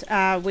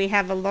that, we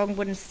have a long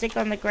wooden stick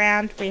on the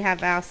ground, we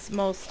have our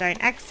small stone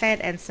axe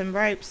head and some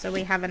rope, so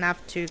we have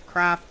enough to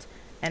craft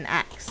an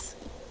axe.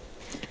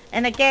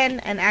 And again,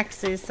 an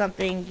axe is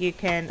something you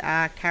can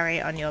carry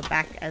on your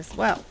back as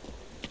well.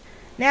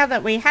 Now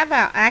that we have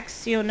our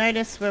axe, you'll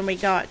notice when we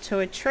go up to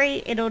a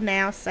tree, it'll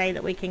now say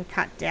that we can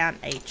cut down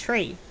a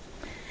tree.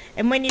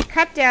 And when you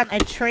cut down a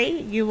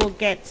tree, you will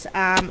get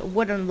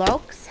wooden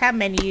logs. How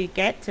many you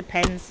get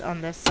depends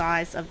on the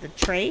size of the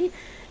tree.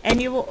 And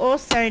you will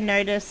also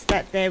notice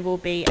that there will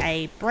be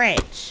a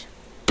branch.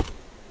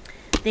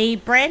 The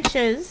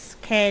branches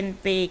can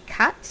be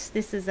cut.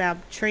 This is our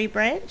tree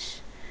branch.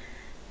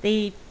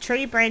 The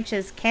tree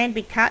branches can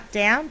be cut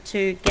down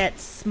to get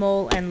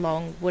small and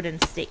long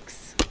wooden sticks.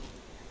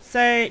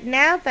 So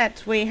now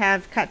that we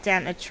have cut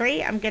down a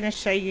tree, I'm going to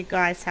show you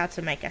guys how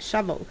to make a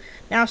shovel.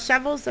 Now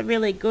shovels are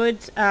really good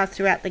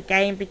throughout the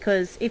game,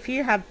 because if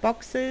you have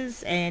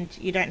boxes and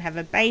you don't have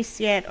a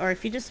base yet, or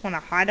if you just want to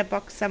hide a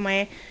box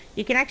somewhere,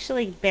 you can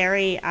actually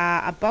bury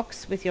a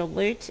box with your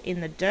loot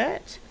in the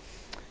dirt.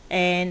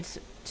 And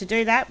to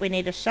do that we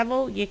need a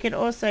shovel. You can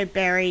also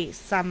bury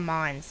some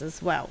mines as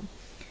well.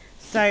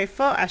 So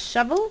for a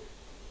shovel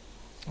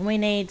we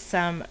need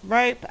some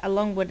rope, a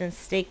long wooden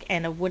stick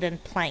and a wooden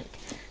plank.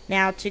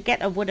 Now to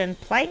get a wooden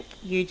plank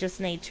you just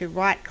need to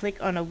right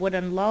click on a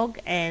wooden log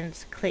and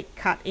click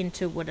cut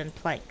into wooden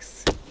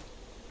planks.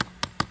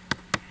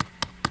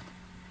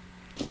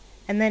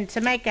 And then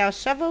to make our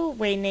shovel,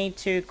 we need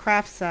to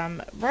craft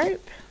some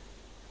rope.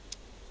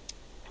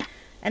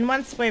 And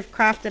once we've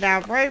crafted our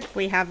rope,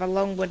 we have a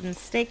long wooden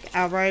stick,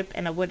 our rope,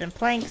 and a wooden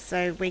plank,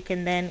 so we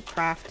can then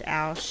craft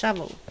our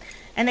shovel.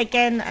 And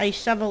again, a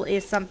shovel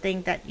is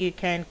something that you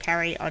can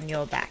carry on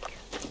your back.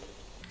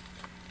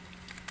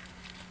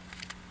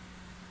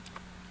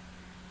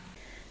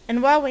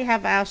 And while we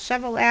have our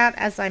shovel out,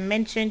 as I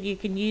mentioned, you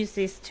can use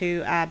this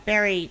to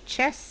bury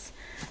chests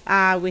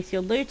with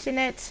your loot in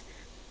it.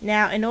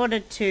 Now, in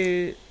order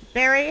to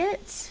bury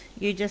it,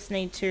 you just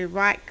need to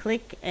right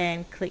click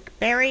and click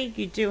bury.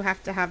 You do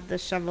have to have the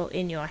shovel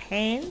in your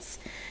hands.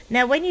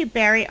 Now, when you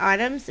bury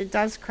items, it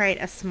does create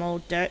a small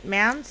dirt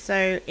mound.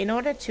 So in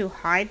order to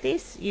hide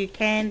this, you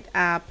can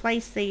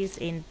place these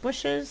in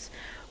bushes,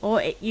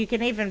 or you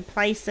can even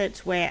place it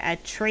where a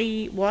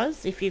tree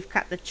was if you've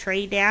cut the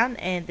tree down,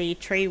 and the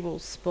tree will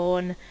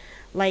spawn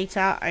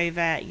later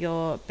over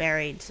your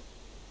buried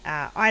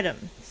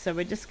item. So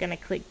we're just going to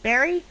click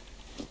bury.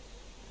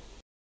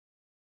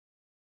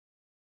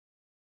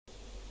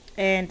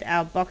 And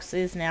our box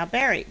is now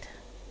buried.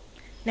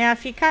 Now,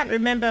 if you can't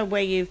remember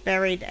where you've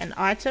buried an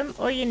item,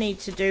 all you need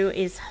to do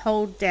is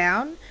hold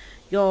down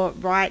your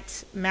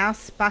right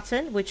mouse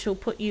button, which will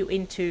put you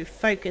into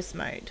focus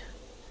mode.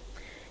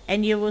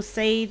 And you will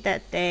see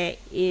that there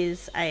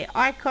is an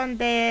icon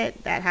there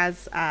that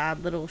has a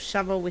little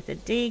shovel with a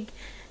dig,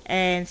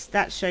 and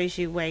that shows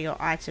you where your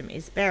item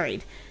is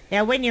buried.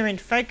 Now, when you're in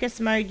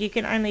focus mode, you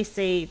can only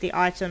see the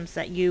items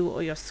that you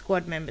or your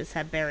squad members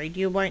have buried.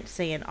 You won't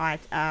see an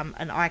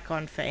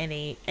icon for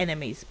any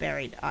enemies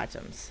buried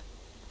items.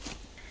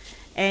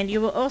 And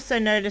you will also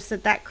notice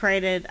that that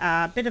created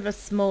a bit of a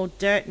small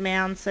dirt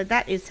mound, so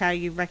that is how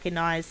you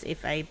recognize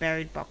if a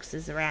buried box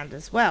is around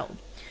as well.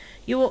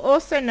 You will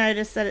also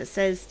notice that it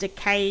says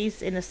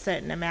decays in a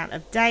certain amount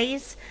of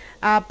days.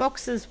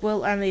 Boxes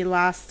will only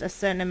last a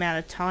certain amount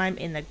of time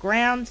in the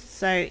ground,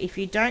 so if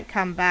you don't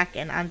come back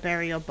and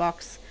unbury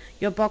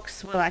your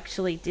box will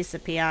actually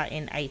disappear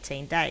in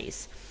 18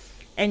 days.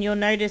 And you'll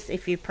notice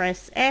if you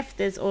press F,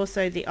 there's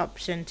also the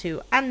option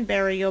to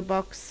unbury your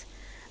box.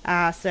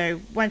 So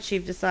once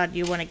you've decided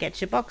you want to get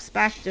your box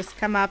back, just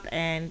come up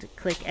and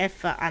click F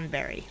for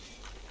unbury.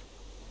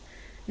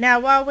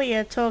 Now, while we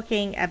are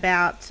talking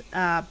about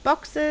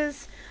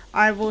boxes,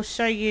 I will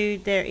show you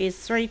there is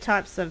 3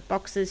 types of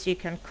boxes you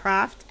can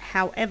craft.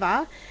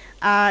 However,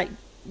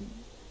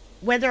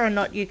 whether or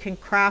not you can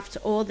craft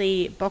all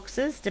the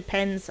boxes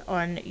depends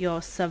on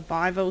your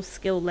survival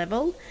skill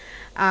level.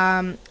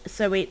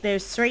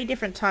 There's 3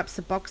 different types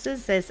of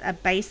boxes. There's a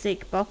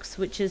basic box,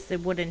 which is the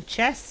wooden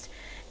chest,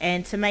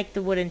 and to make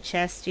the wooden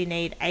chest you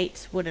need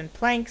 8 wooden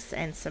planks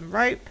and some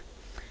rope.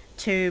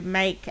 To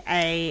make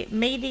a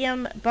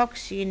medium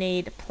box you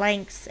need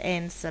planks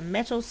and some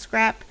metal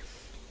scrap,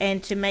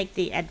 and to make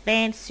the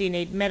advanced you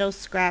need metal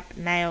scrap,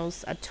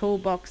 nails, a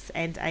toolbox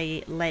and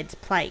a lead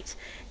plate.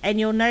 And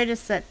you'll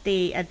notice that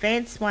the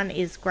advanced one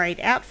is grayed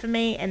out for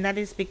me, and that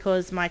is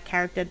because my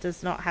character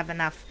does not have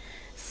enough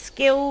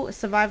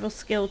survival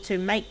skill to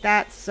make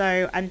that.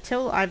 So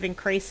until I've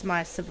increased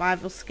my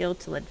survival skill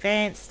to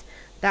advanced,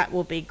 that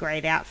will be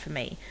grayed out for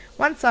me.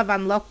 Once I've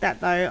unlocked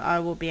that though, I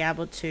will be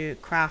able to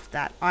craft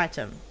that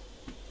item.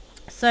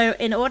 So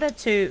in order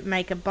to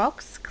make a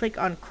box, click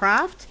on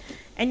craft,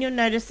 and you'll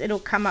notice it'll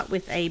come up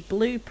with a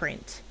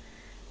blueprint.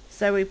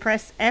 So we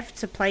press F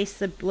to place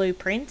the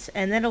blueprint,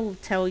 and then it'll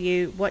tell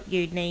you what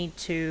you need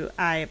to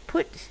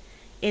put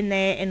in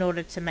there in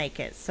order to make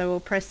it. So we'll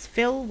press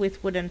fill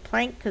with wooden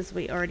plank because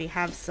we already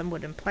have some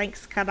wooden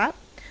planks cut up.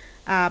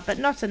 But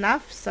not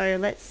enough, so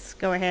let's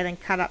go ahead and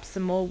cut up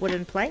some more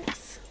wooden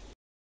planks.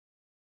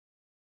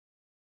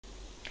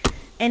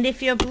 And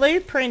if your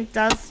blueprint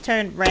does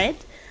turn red,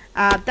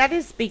 that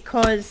is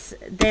because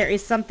there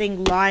is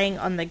something lying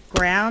on the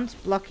ground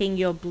blocking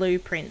your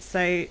blueprint.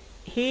 So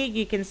here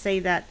you can see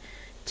that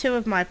 2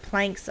 of my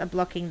planks are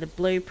blocking the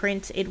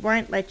blueprint. It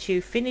won't let you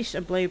finish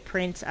a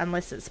blueprint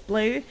unless it's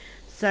blue.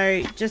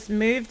 So just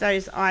move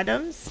those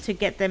items to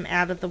get them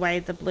out of the way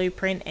of the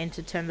blueprint and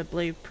to turn the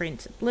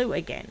blueprint blue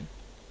again.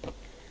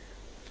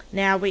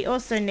 Now we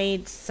also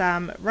need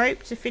some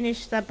rope to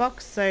finish the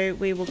box, so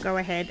we will go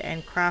ahead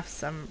and craft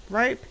some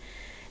rope,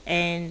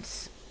 and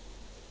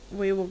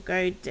we will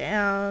go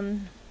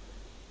down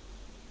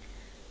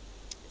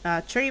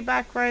tree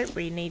bark rope.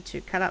 We need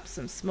to cut up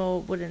some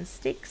small wooden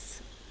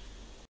sticks.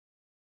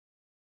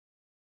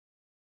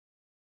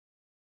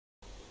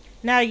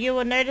 Now you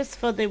will notice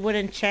for the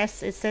wooden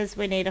chest it says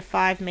we need a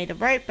 5-meter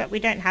rope, but we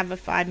don't have a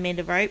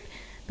 5-meter rope.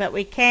 But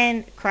we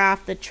can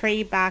craft the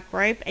tree bark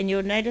rope, and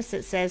you'll notice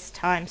it says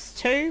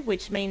 ×2,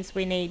 which means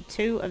we need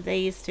 2 of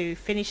these to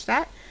finish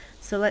that.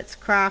 So let's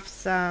craft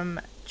some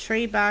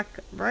tree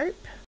bark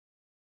rope.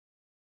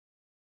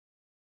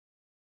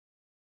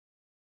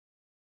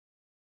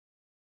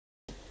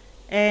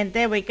 And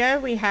there we go,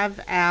 we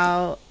have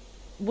our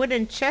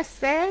wooden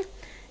chest there,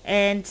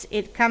 and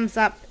it comes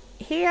up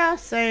here.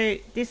 So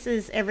this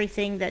is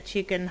everything that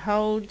you can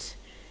hold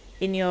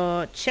in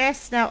your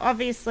chest. Now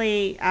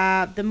obviously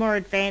the more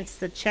advanced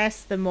the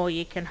chest, the more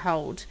you can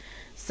hold.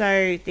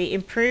 So the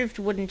improved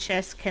wooden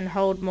chest can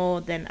hold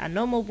more than a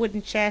normal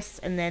wooden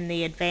chest, and then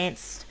the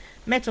advanced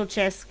metal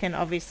chest can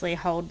obviously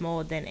hold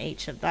more than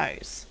each of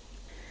those.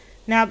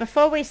 Now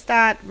before we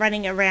start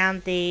running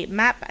around the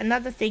map,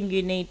 another thing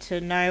you need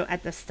to know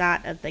at the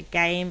start of the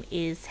game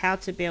is how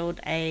to build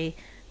a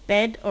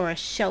bed or a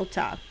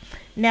shelter.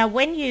 Now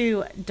when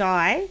you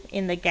die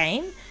in the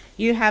game,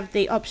 you have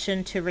the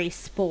option to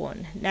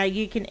respawn. Now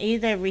you can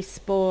either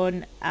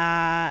respawn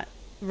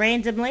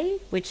randomly,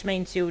 which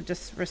means you'll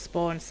just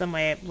respawn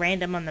somewhere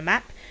random on the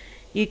map.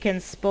 You can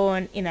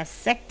spawn in a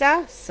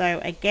sector, so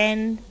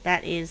again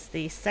that is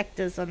the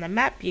sectors on the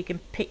map. You can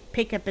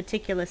pick a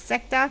particular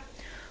sector,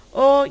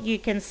 or you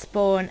can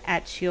spawn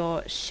at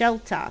your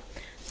shelter.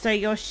 So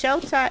your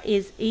shelter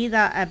is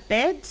either a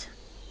bed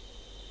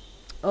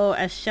or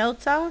a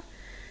shelter.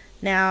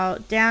 Now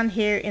down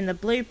here in the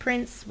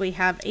blueprints we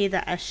have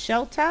either a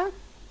shelter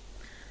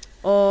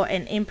or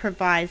an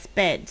improvised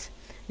bed.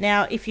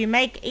 Now if you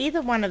make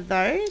either one of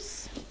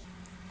those,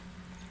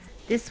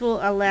 this will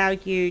allow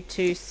you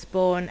to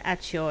spawn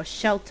at your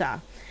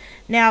shelter.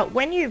 Now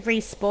when you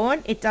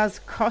respawn, it does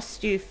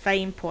cost you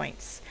fame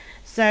points.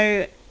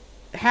 So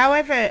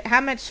however,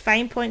 how much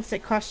fame points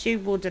it costs you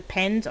will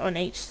depend on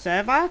each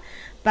server,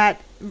 but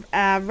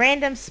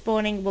random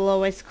spawning will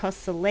always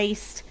cost the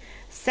least,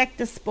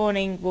 sector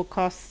spawning will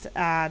cost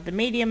the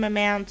medium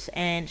amount,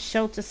 and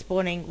shelter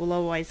spawning will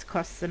always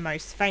cost the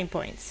most fame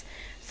points.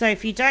 So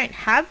if you don't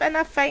have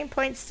enough fame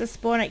points to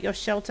spawn at your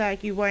shelter,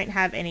 you won't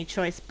have any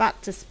choice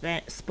but to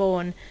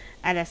spawn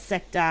at a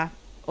sector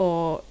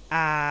or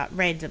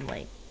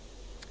randomly.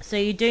 So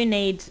you do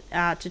need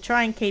to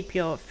try and keep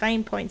your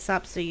fame points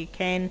up so you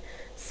can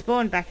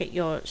spawn back at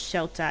your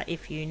shelter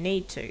if you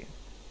need to.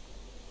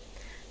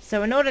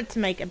 So in order to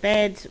make a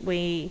bed,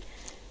 we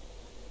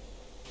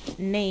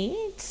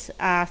need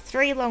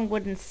 3 long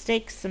wooden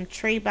sticks, some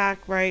tree bark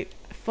rope,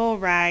 4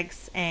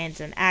 rags, and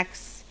an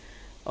axe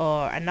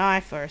or a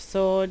knife or a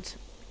sword.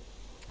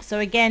 So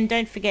again,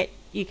 don't forget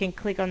you can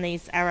click on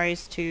these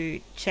arrows to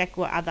check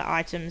what other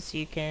items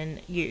you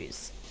can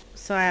use.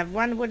 So I have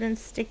 1 wooden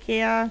stick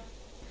here.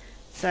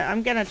 So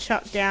I'm going to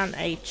chop down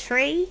a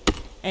tree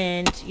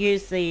and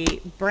use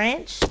the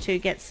branch to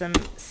get some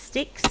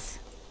sticks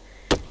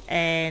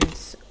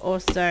and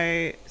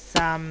also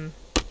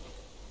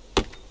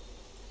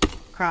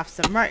craft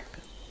some rope.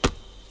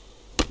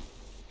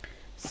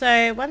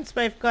 So once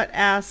we've got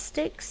our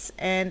sticks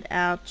and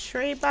our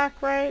tree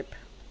bark rope,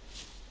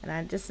 and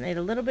I just need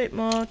a little bit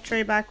more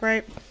tree bark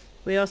rope,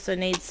 we also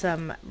need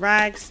some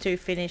rags to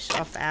finish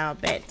off our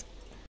bed.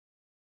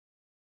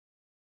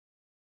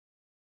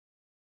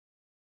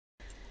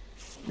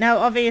 Now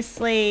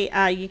obviously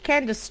you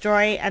can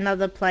destroy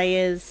another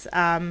player's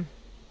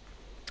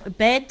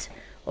bed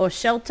or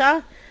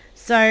shelter,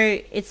 so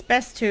it's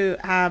best to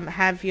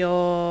have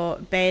your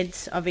bed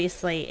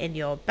obviously in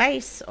your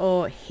base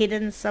or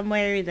hidden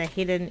somewhere, either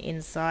hidden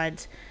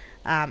inside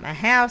a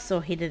house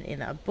or hidden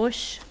in a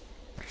bush.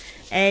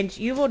 And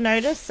you will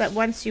notice that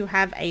once you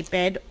have a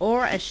bed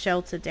or a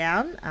shelter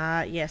down,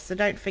 so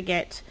don't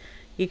forget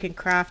you can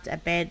craft a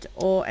bed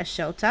or a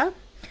shelter.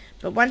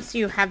 But once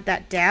you have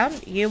that down,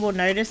 you will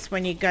notice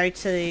when you go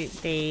to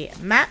the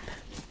map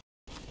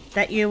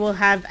that you will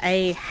have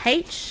a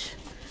H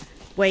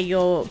where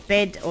your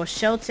bed or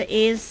shelter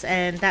is,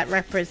 and that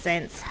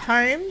represents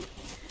home.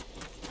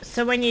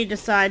 So when you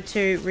decide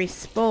to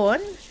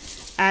respawn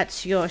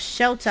at your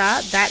shelter,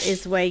 that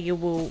is where you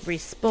will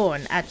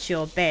respawn at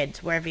your bed,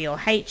 wherever your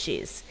H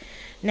is.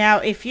 Now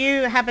if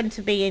you happen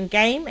to be in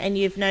game and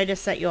you've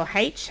noticed that your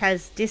H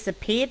has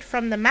disappeared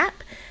from the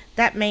map,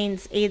 that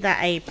means either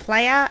a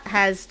player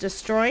has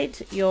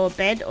destroyed your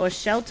bed or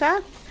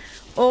shelter,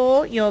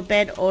 or your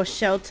bed or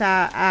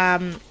shelter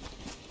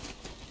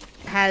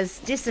has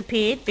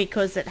disappeared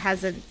because it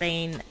hasn't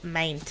been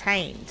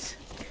maintained.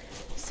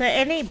 So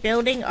any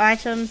building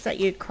items that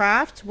you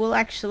craft will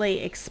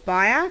actually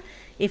expire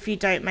if you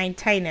don't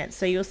maintain it.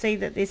 So you'll see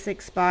that this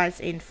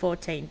expires in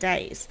 14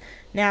 days.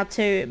 Now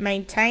to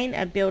maintain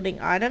a building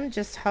item,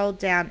 just hold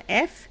down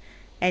F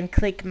and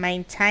click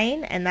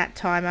maintain, and that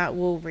timer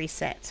will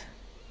reset.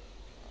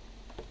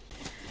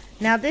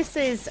 Now this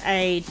is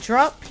a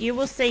drop. You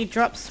will see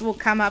drops will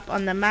come up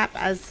on the map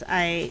as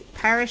a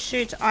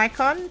parachute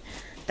icon.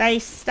 They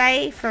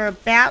stay for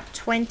about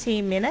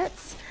 20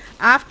 minutes.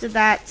 After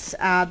that,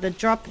 the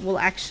drop will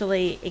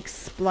actually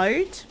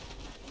explode.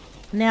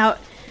 Now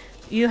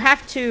you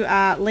have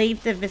to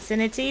leave the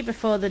vicinity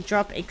before the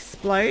drop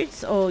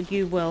explodes, or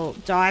you will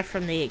die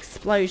from the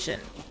explosion.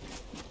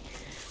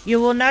 You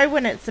will know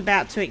when it's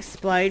about to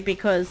explode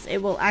because it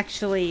will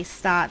actually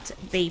start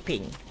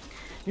beeping.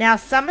 Now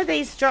some of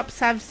these drops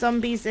have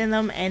zombies in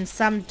them and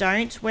some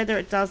don't. Whether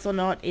it does or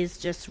not is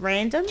just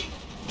random.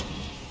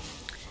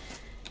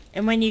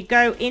 And when you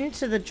go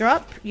into the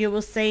drop, you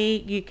will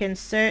see you can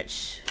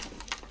search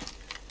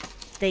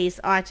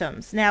these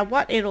items. Now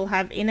what it'll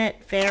have in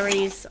it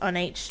varies on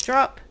each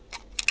drop.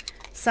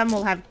 Some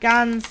will have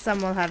guns,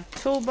 some will have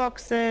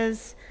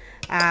toolboxes,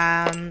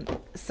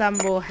 Some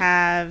will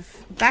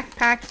have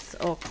backpacks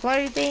or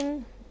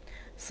clothing.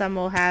 Some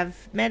will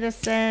have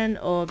medicine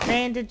or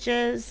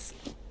bandages,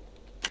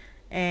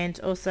 and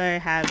also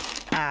have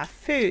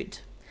food.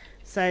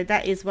 So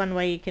that is one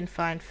way you can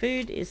find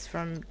food, is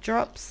from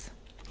drops.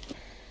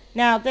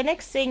 Now the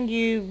next thing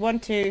you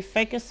want to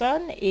focus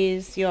on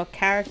is your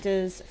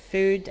character's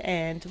food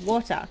and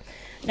water.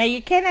 Now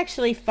you can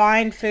actually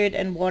find food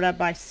and water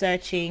by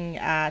searching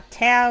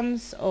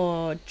towns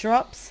or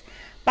drops,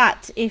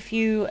 but if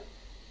you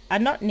are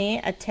not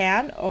near a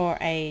town or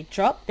a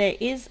drop, there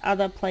is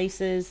other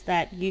places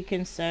that you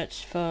can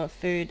search for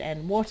food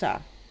and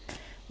water.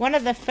 One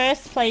of the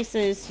first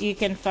places you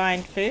can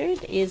find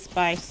food is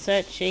by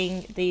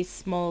searching these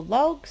small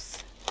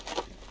logs,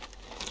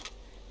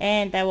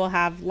 and they will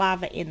have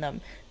lava in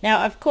them.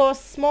 Now of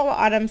course smaller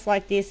items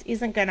like this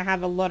isn't going to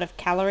have a lot of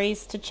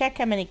calories. To check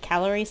how many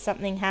calories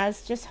something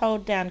has, just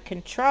hold down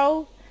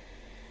Control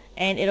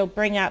and it'll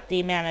bring up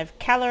the amount of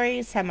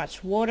calories, how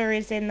much water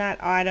is in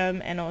that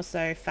item, and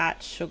also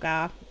fat,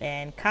 sugar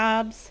and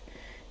carbs.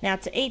 Now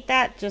to eat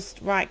that, just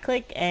right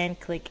click and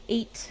click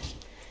eat.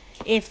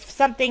 If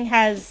something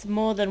has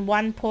more than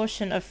one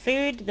portion of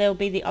food, there'll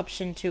be the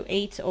option to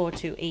eat or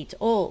to eat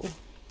all.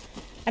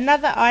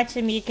 Another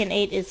item you can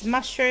eat is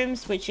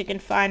mushrooms, which you can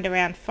find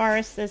around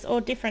forests. There's all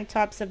different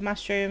types of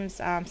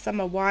mushrooms. Some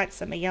are white,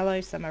 some are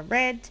yellow, some are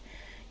red.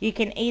 You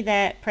can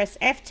either press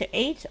F to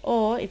eat,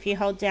 or if you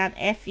hold down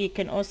F you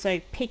can also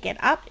pick it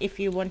up if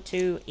you want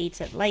to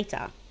eat it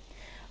later.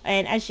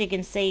 And as you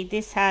can see,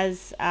 this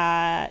has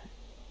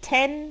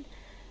 10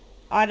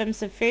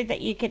 items of food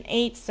that you can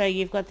eat, so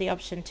you've got the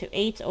option to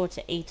eat or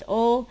to eat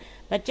all,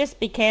 but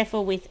just be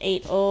careful with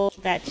eat all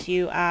that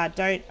you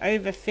don't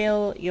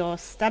overfill your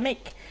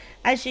stomach.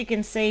 As you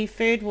can see,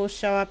 food will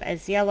show up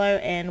as yellow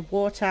and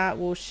water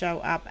will show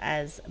up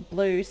as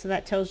blue, so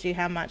that tells you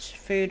how much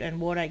food and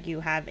water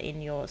you have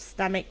in your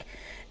stomach,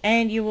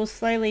 and you will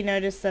slowly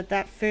notice that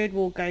that food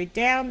will go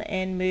down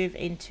and move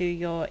into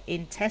your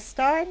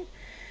intestine,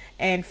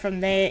 and from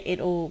there it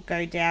will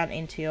go down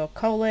into your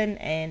colon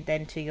and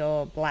then to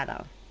your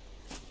bladder.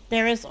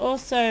 There is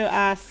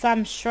also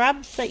some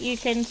shrubs that you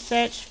can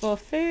search for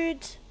food.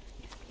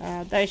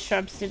 Those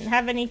shrubs didn't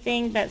have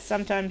anything, but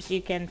sometimes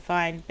you can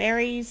find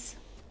berries.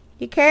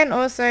 You can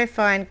also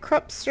find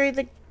crops through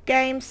the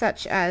game,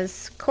 such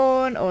as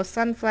corn or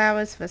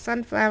sunflowers for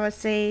sunflower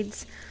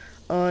seeds,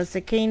 or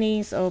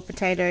zucchinis or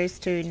potatoes,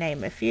 to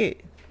name a few.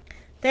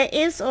 There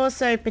is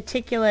also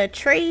particular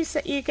trees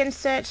that you can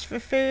search for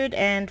food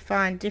and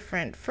find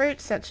different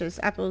fruits, such as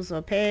apples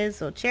or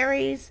pears or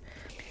cherries.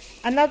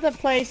 Another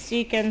place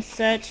you can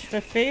search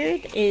for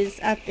food is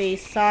at the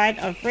side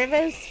of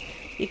rivers.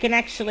 You can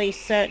actually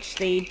search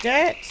the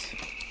dirt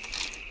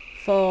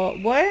for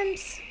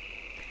worms.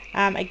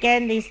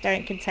 Again, these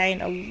don't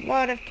contain a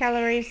lot of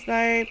calories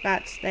though,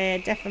 but they're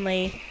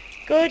definitely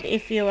good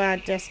if you are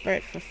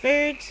desperate for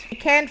food. You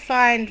can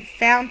find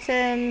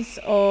fountains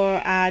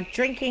or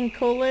drinking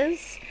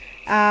coolers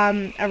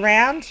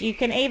around. You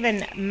can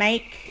even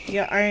make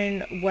your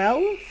own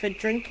well for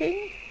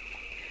drinking.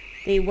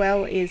 The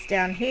well is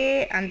down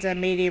here under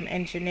medium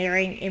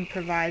engineering,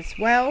 improvise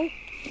well.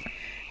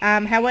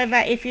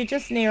 However, if you're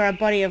just near a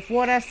body of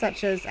water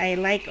such as a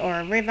lake or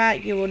a river,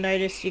 you will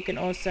notice you can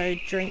also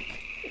drink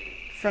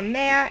from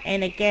there,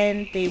 and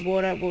again the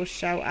water will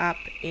show up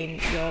in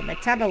your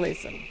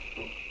metabolism.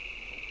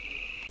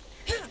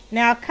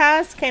 Now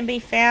cars can be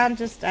found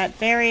just at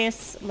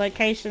various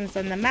locations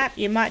on the map.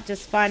 You might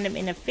just find them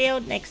in a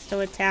field next to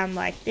a town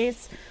like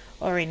this,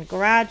 or in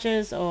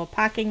garages or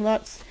parking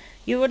lots.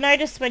 You will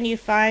notice when you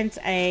find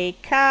a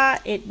car,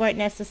 it won't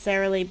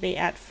necessarily be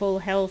at full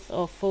health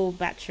or full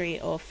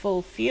battery or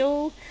full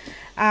fuel.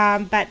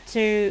 But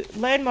to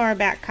learn more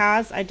about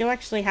cars, I do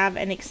actually have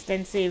an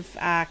extensive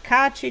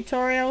car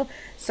tutorial,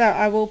 so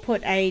I will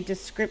put a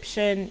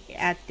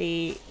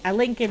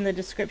link in the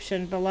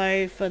description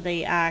below for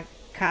the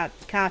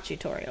car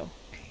tutorial.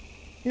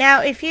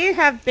 Now if you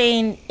have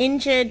been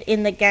injured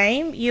in the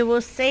game, you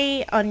will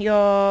see on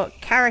your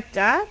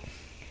character,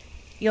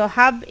 your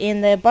hub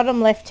in the bottom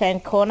left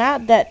hand corner,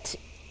 that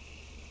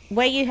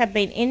where you have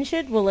been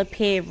injured will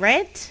appear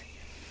red.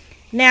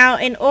 Now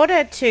in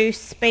order to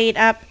speed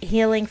up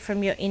healing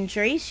from your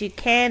injuries, you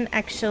can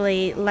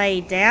actually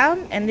lay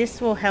down, and this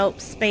will help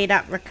speed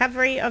up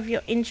recovery of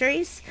your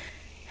injuries.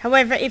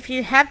 However, if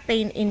you have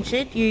been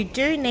injured, you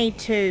do need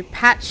to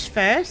patch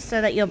first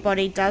so that your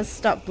body does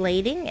stop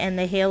bleeding and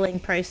the healing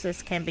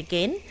process can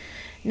begin.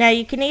 Now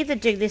you can either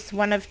do this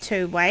one of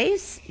two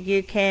ways.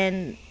 You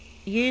can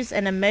use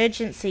an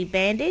emergency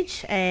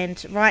bandage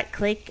and right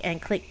click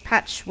and click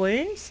patch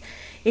wounds.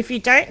 If you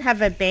don't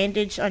have a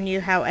bandage on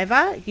you,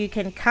 however, you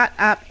can cut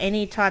up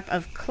any type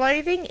of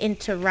clothing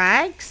into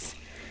rags,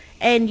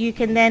 and you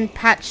can then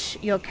patch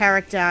your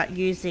character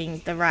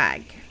using the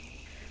rag.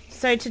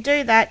 So to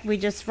do that, we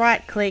just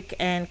right click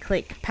and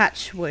click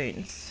patch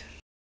wounds.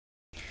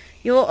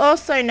 You will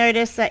also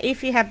notice that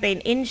if you have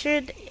been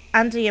injured,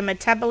 under your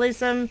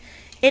metabolism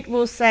it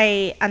will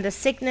say under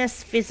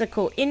sickness,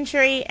 physical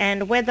injury,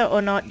 and whether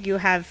or not you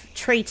have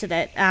treated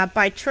it.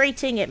 By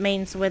treating, it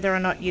means whether or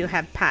not you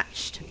have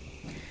patched.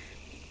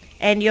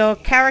 And your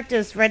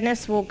character's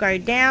redness will go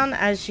down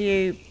as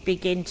you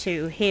begin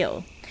to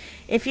heal.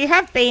 If you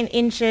have been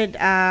injured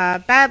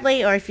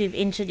badly, or if you've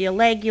injured your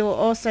leg, you will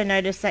also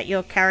notice that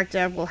your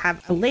character will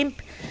have a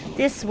limp.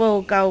 This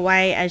will go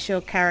away as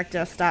your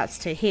character starts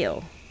to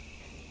heal.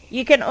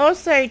 You can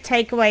also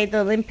take away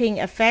the limping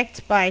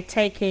effect by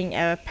taking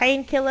a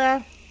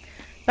painkiller,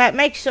 but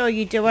make sure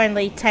you do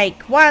only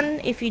take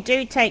one. If you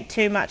do take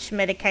too much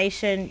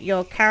medication,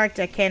 your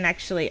character can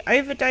actually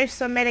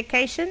overdose on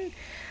medication.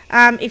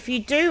 If you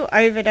do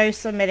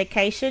overdose on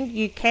medication,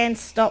 you can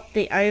stop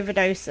the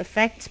overdose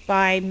effect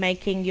by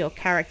making your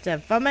character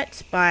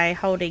vomit by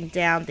holding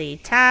down the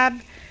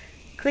tab,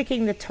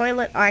 clicking the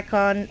toilet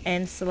icon,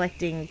 and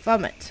selecting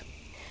vomit.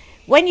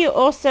 When you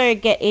also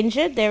get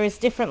injured, there is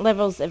different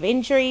levels of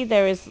injury.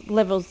 There is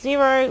level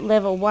 0,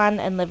 level 1,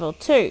 and level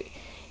 2.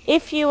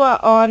 If you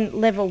are on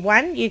level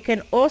 1, you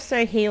can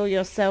also heal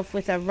yourself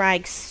with a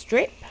rag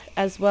strip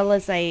as well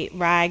as a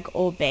rag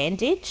or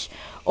bandage,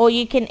 or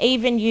you can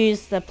even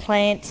use the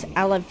plant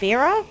aloe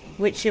vera,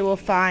 which you will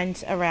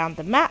find around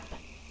the map.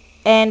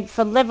 And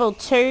for level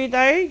 2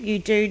 though, you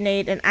do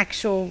need an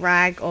actual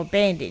rag or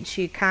bandage.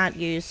 You can't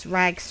use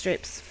rag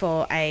strips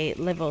for a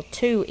level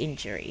 2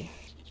 injury.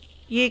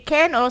 You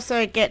can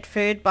also get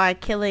food by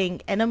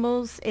killing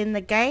animals in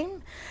the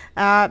game.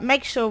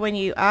 Make sure when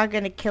you are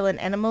going to kill an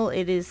animal,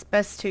 it is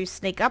best to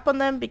sneak up on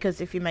them, because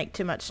if you make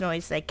too much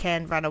noise they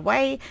can run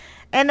away.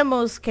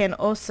 Animals can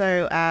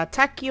also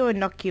attack you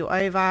and knock you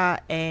over,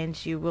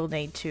 and you will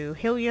need to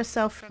heal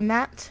yourself from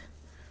that.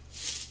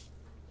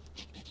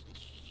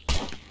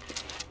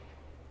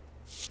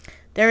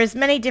 There is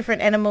many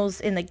different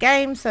animals in the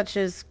game, such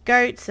as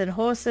goats and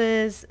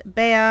horses,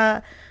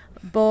 bear,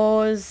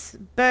 boars,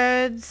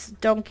 birds,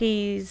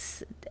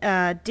 donkeys,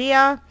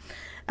 deer.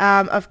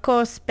 Of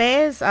course,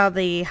 bears are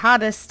the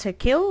hardest to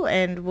kill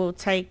and will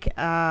take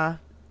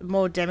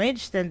more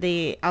damage than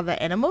the other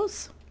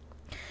animals.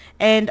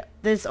 And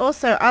there's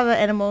also other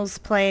animals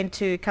planned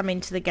to come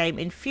into the game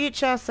in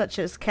future, such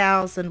as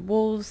cows and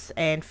wolves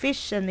and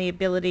fish, and the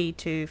ability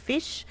to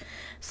fish.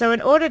 So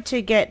in order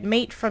to get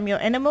meat from your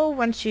animal,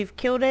 once you've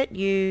killed it,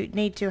 you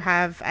need to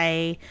have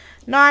a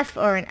knife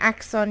or an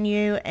axe on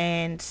you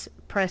and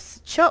press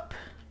chop.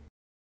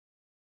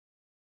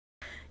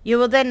 You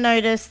will then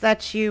notice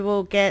that you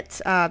will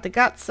get the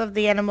guts of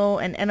the animal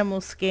and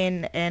animal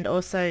skin, and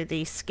also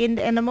the skinned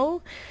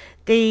animal.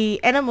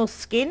 The animal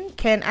skin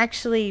can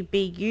actually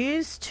be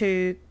used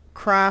to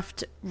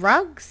craft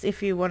rugs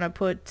if you want to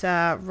put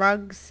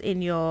rugs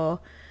in your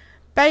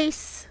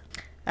base.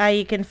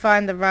 You can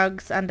find the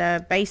rugs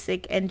under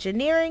basic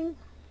engineering.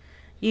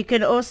 You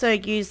can also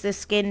use the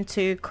skin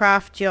to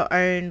craft your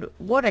own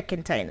water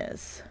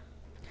containers.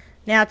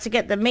 Now, to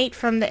get the meat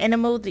from the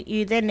animal, that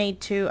you then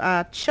need to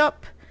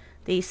chop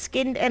the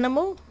skinned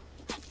animal,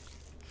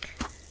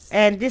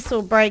 and this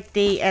will break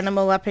the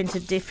animal up into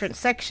different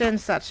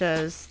sections, such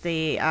as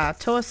the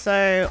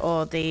torso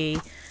or the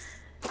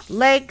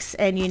legs,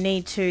 and you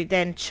need to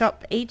then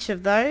chop each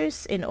of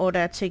those in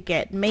order to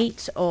get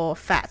meat or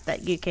fat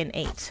that you can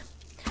eat.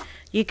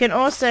 You can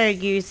also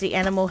use the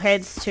animal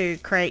heads to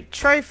create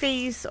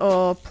trophies,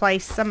 or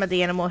place some of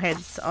the animal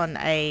heads on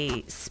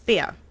a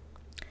spear.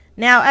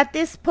 Now, at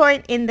this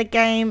point in the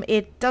game,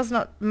 it does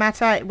not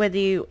matter whether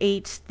you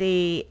eat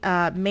the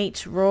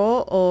meat raw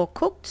or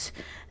cooked.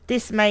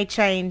 This may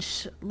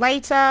change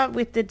later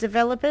with the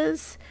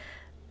developers,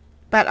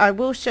 but I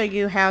will show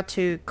you how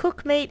to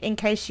cook meat in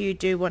case you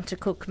do want to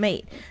cook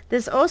meat.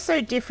 There's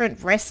also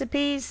different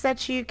recipes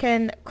that you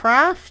can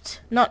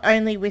craft, not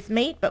only with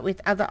meat but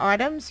with other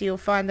items. You'll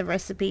find the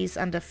recipes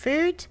under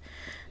food.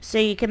 So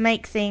you can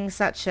make things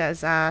such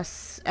as a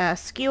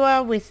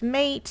skewer with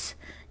meat.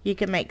 You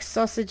can make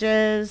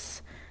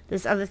sausages.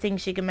 There's other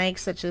things you can make,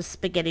 such as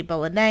spaghetti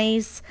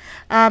bolognese.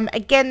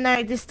 Again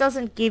though, this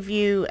doesn't give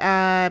you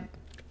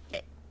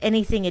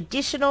anything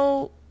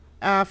additional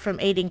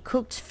from eating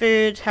cooked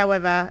food.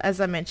 However,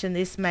 as I mentioned,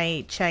 this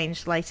may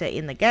change later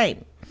in the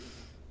game.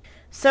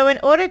 So in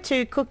order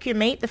to cook your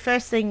meat, the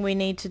first thing we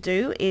need to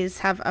do is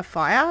have a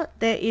fire.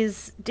 There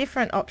is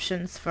different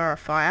options for a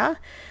fire.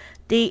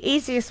 The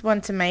easiest one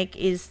to make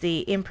is the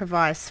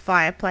improvised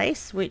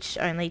fireplace, which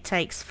only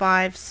takes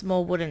 5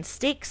 small wooden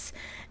sticks,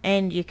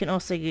 and you can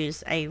also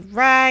use a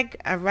rag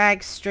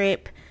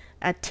strip,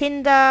 a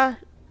tinder,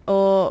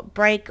 or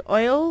brake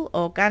oil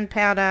or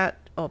gunpowder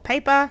or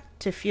paper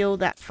to fuel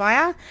that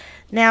fire.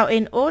 Now,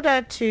 in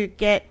order to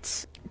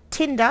get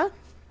tinder,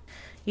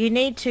 you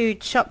need to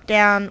chop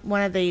down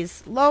one of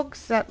these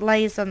logs that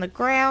lays on the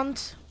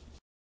ground.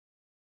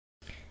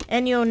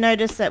 And you'll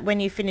notice that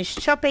when you finish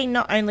chopping,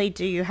 not only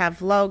do you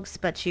have logs,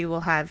 but you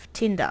will have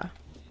tinder.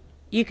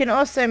 You can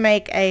also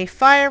make a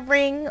fire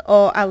ring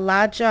or a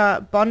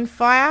larger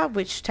bonfire,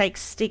 which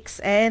takes sticks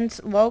and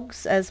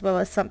logs, as well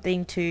as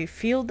something to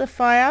fuel the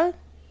fire.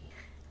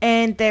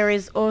 And there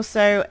is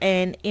also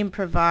an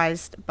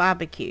improvised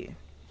barbecue.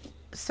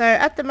 So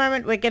at the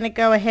moment we're going to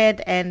go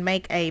ahead and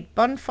make a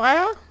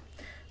bonfire.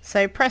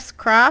 So press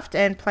craft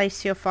and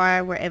place your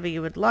fire wherever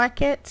you would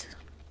like it.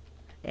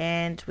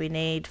 And we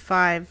need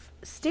 5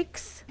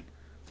 sticks.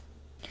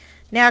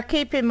 Now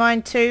keep in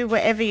mind too,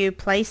 wherever you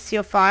place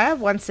your fire,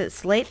 once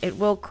it's lit, it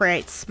will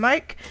create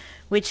smoke,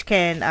 which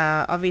can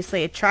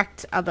obviously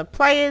attract other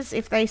players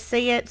if they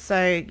see it.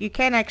 So you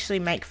can actually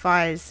make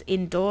fires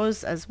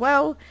indoors as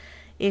well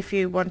if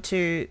you want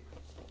to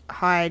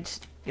hide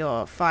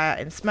your fire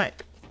in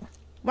smoke.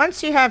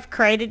 Once you have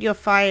created your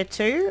fire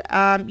too,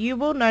 you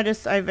will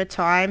notice over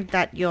time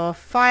that your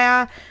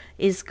fire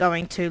is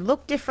going to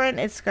look different.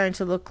 It's going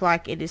to look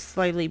like it is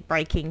slowly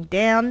breaking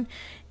down.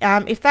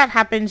 If that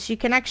happens, you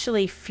can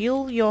actually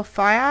fuel your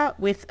fire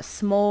with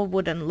small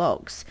wooden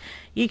logs.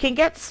 You can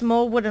get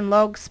small wooden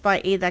logs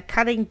by either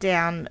cutting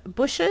down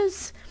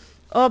bushes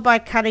or by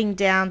cutting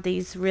down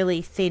these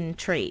really thin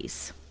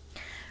trees.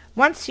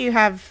 Once you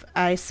have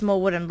a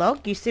small wooden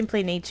log, you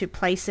simply need to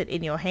place it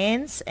in your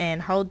hands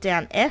and hold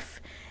down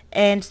F,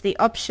 and the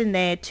option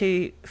there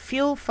to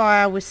fuel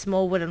fire with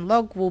small wooden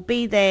log will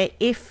be there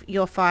if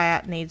your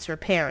fire needs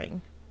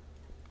repairing.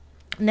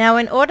 Now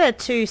in order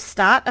to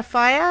start a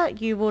fire,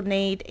 you will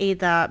need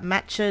either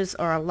matches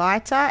or a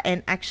lighter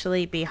and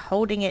actually be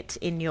holding it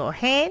in your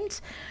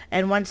hand,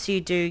 and once you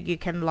do, you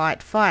can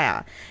light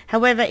fire.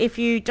 However, if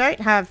you don't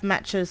have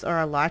matches or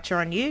a lighter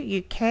on you,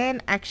 you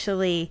can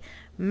actually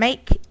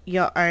make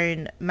your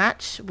own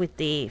match with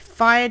the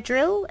fire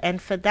drill, and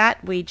for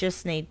that we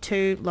just need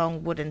 2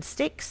 long wooden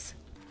sticks.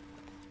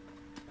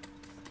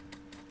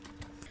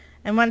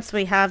 And once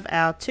we have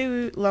our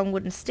 2 long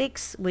wooden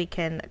sticks, we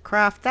can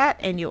craft that,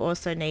 and you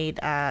also need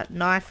a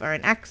knife or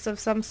an axe of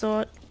some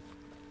sort.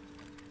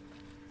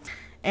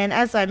 And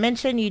as I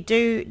mentioned, you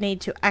do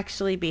need to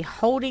actually be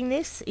holding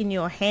this in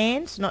your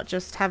hand, not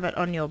just have it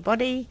on your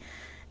body.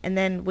 And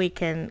then we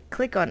can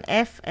click on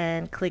F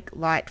and click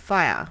light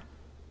fire.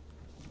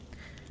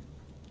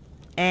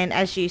 And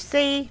as you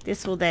see,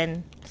 this will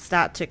then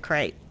start to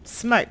create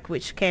smoke,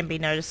 which can be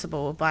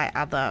noticeable by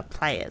other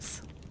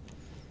players.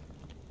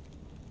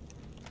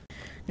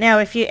 Now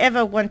if you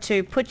ever want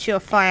to put your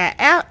fire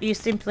out, you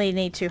simply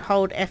need to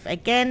hold F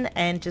again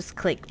and just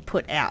click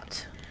put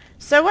out.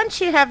 So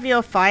once you have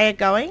your fire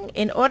going,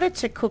 in order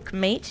to cook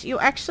meat, you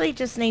actually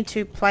just need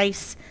to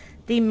place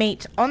the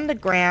meat on the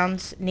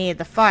ground near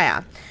the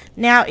fire.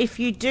 Now if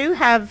you do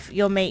have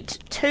your meat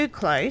too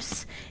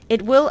close,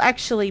 it will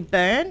actually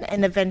burn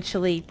and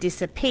eventually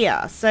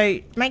disappear. So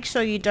make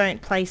sure you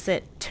don't place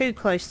it too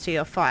close to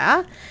your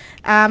fire.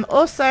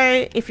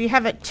 Also, if you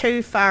have it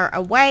too far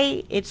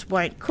away, it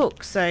won't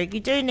cook. So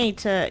you do need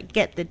to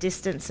get the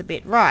distance a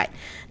bit right.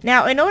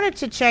 Now in order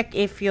to check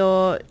if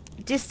your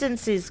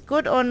distance is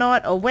good or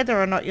not, or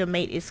whether or not your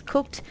meat is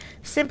cooked,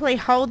 simply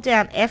hold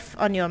down F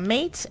on your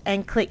meat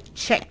and click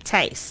check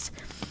taste.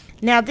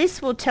 Now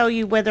this will tell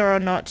you whether or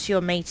not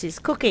your meat is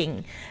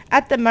cooking.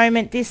 At the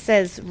moment this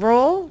says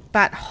raw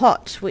but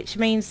hot, which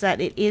means that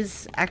it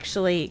is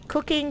actually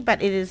cooking,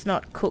 but it is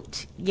not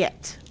cooked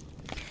yet.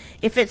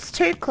 If it's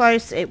too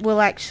close, it will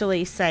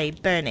actually say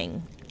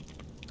burning.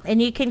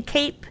 And you can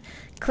keep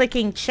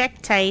clicking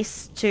check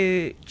taste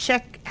to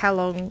check how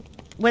long,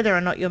 whether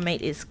or not your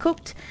meat is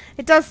cooked.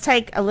 It does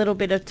take a little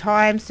bit of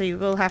time, so you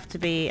will have to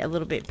be a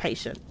little bit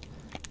patient.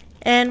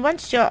 And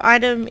once your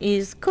item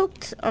is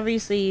cooked,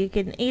 obviously you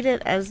can eat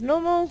it as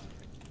normal.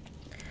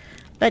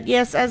 But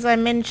yes, as I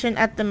mentioned,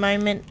 at the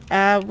moment,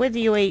 whether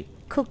you eat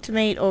cooked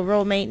meat or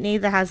raw meat,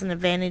 neither has an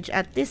advantage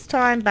at this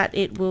time, but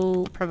it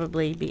will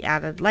probably be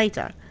added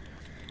later.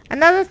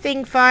 Another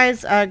thing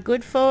fires are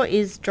good for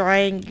is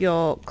drying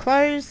your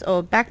clothes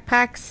or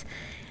backpacks.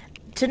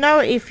 To know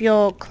if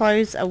your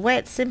clothes are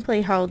wet,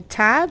 simply hold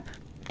tab,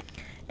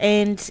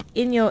 and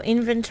in your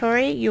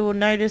inventory you will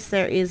notice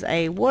there is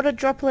a water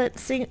droplet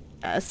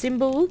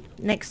symbol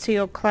next to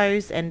your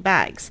clothes and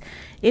bags.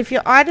 If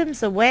your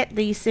items are wet,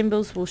 these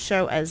symbols will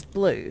show as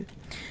blue.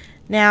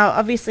 Now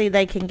obviously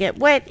they can get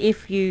wet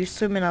if you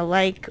swim in a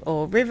lake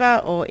or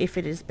river, or if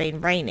it has been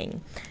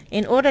raining.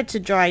 In order to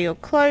dry your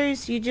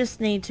clothes, you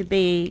just need to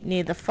be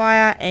near the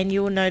fire, and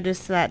you will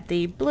notice that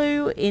the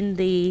blue in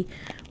the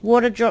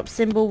water drop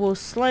symbol will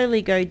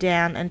slowly go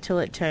down until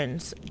it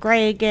turns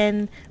grey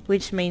again,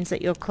 which means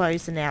that your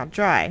clothes are now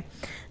dry.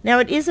 Now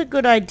it is a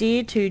good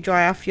idea to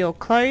dry off your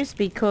clothes,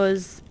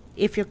 because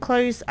if your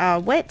clothes are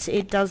wet,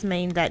 it does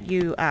mean that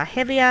you are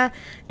heavier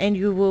and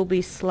you will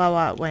be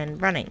slower when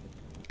running.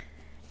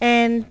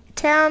 And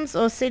towns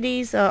or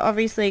cities are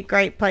obviously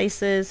great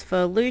places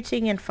for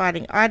looting and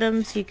fighting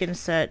items. You can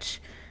search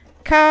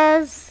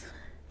cars,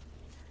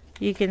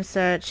 you can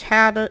search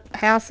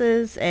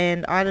houses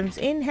and items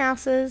in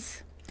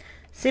houses,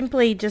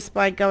 simply just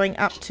by going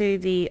up to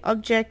the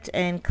object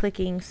and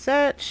clicking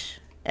search,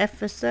 F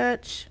for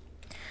search.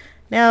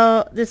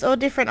 Now there's all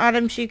different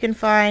items you can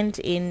find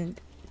in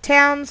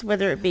towns,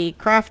 whether it be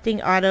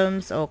crafting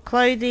items or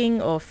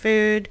clothing or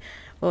food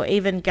or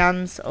even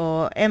guns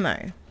or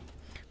ammo.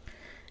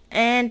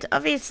 And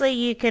obviously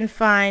you can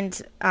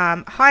find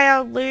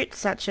higher loot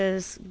such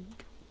as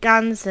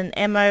guns and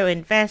ammo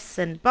and vests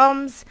and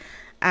bombs.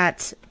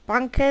 at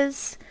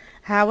bunkers.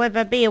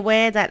 However, be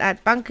aware that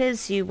at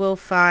bunkers you will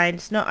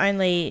find not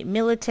only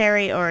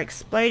military or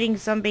exploding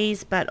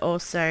zombies, but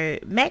also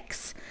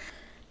mechs.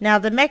 Now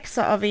the mechs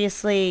are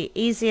obviously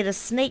easier to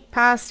sneak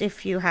past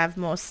if you have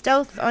more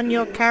stealth on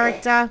your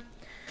character,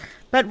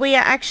 but we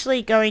are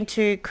actually going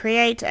to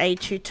create a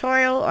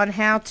tutorial on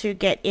how to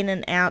get in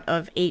and out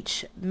of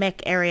each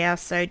mech area,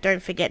 so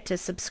don't forget to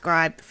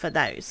subscribe for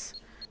those.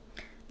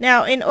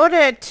 Now, in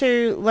order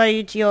to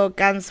load your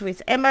guns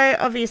with ammo,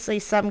 obviously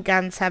some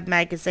guns have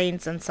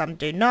magazines and some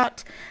do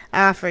not.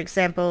 For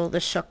example, the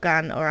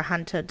shotgun or a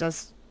hunter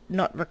does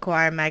not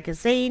require a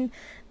magazine.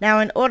 Now,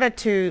 in order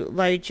to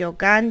load your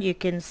gun, you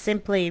can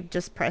simply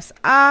just press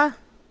R,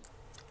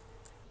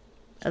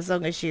 as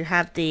long as you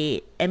have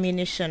the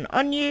ammunition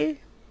on you.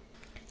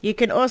 You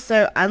can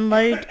also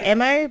unload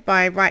ammo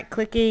by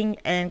right-clicking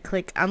and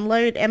click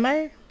Unload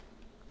Ammo.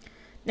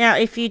 Now,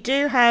 if you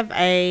do have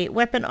a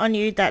weapon on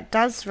you that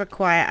does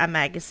require a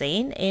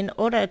magazine, in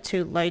order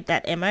to load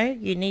that ammo,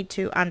 you need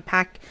to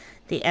unpack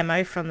the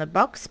ammo from the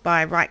box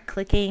by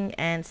right-clicking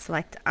and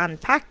select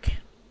Unpack.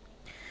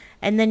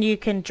 And then you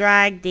can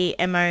drag the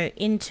ammo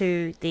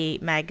into the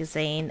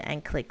magazine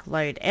and click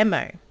Load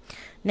Ammo.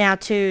 Now,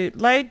 to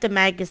load the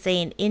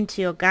magazine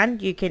into your gun,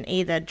 you can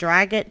either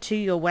drag it to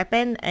your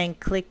weapon and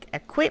click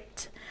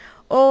Equipped,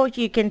 or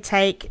you can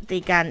take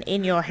the gun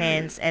in your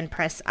hands and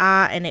press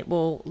R and it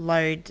will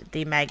load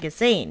the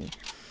magazine.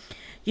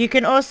 You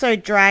can also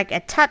drag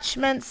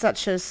attachments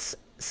such as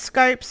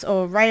scopes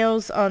or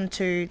rails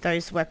onto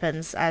those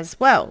weapons as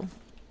well.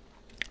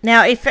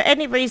 Now, if for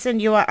any reason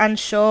you are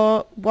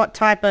unsure what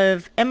type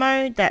of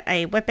ammo that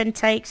a weapon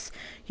takes,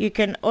 you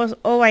can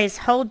always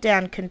hold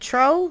down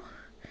Control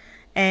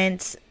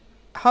and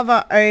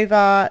hover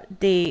over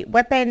the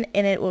weapon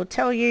and it will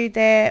tell you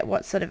there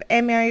what sort of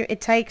ammo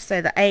it takes.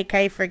 So the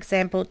AK, for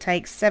example,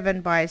 takes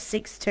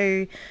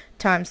 7x62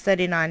 times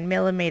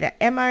 39mm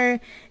ammo.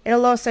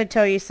 It'll also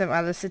tell you some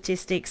other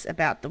statistics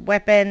about the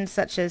weapon,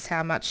 such as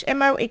how much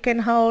ammo it can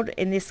hold.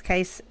 In this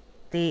case,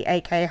 the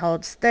AK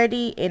holds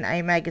 30 in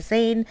a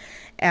magazine,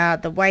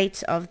 the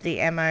weight of the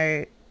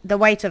ammo, the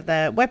weight of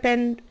the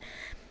weapon,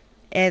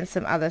 and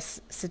some other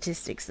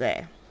statistics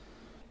there.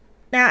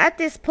 Now, at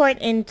this point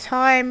in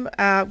time,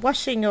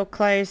 washing your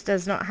clothes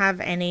does not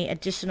have any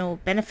additional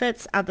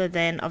benefits other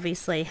than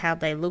obviously how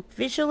they look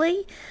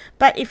visually.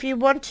 But if you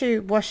want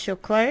to wash your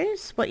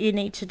clothes, what you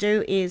need to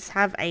do is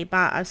have a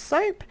bar of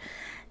soap.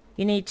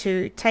 You need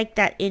to take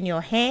that in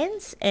your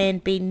hands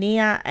and be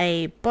near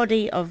a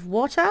body of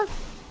water.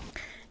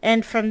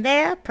 And from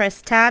there,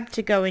 press Tab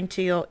to go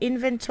into your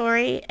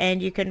inventory,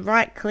 and you can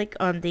right click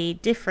on the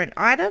different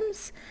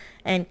items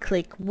and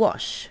click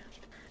Wash.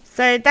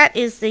 So that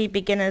is the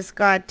beginner's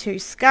guide to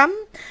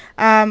Scum.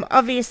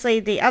 Obviously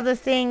the other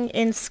thing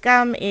in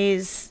Scum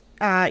is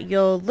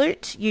your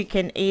loot. You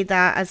can either,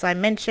 as I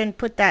mentioned,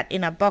 put that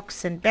in a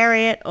box and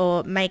bury it,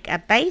 or make a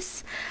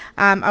base.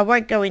 I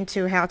won't go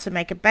into how to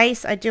make a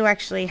base. I do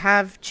actually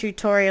have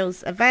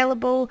tutorials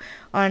available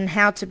on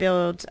how to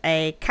build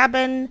a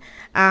cabin,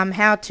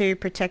 how to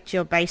protect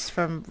your base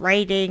from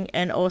raiding,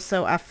 and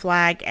also a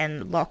flag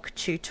and lock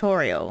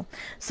tutorial.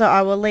 So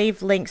I will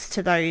leave links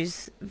to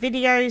those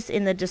videos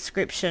in the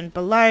description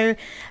below,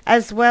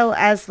 as well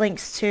as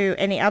links to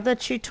any other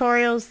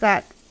tutorials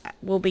that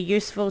will be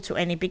useful to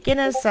any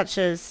beginners, such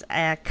as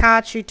a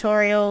car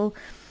tutorial.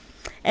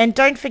 And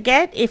don't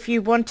forget, if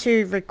you want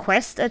to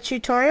request a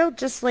tutorial,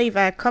 just leave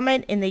a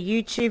comment in the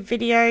YouTube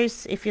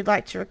videos if you'd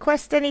like to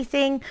request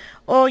anything,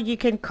 or you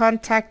can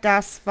contact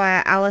us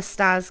via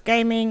Alistars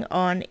Gaming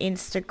on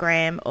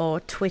Instagram or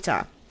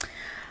Twitter.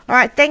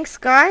 Alright, thanks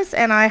guys,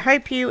 and I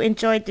hope you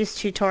enjoyed this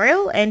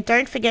tutorial, and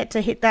don't forget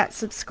to hit that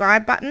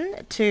subscribe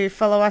button to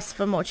follow us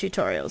for more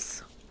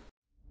tutorials.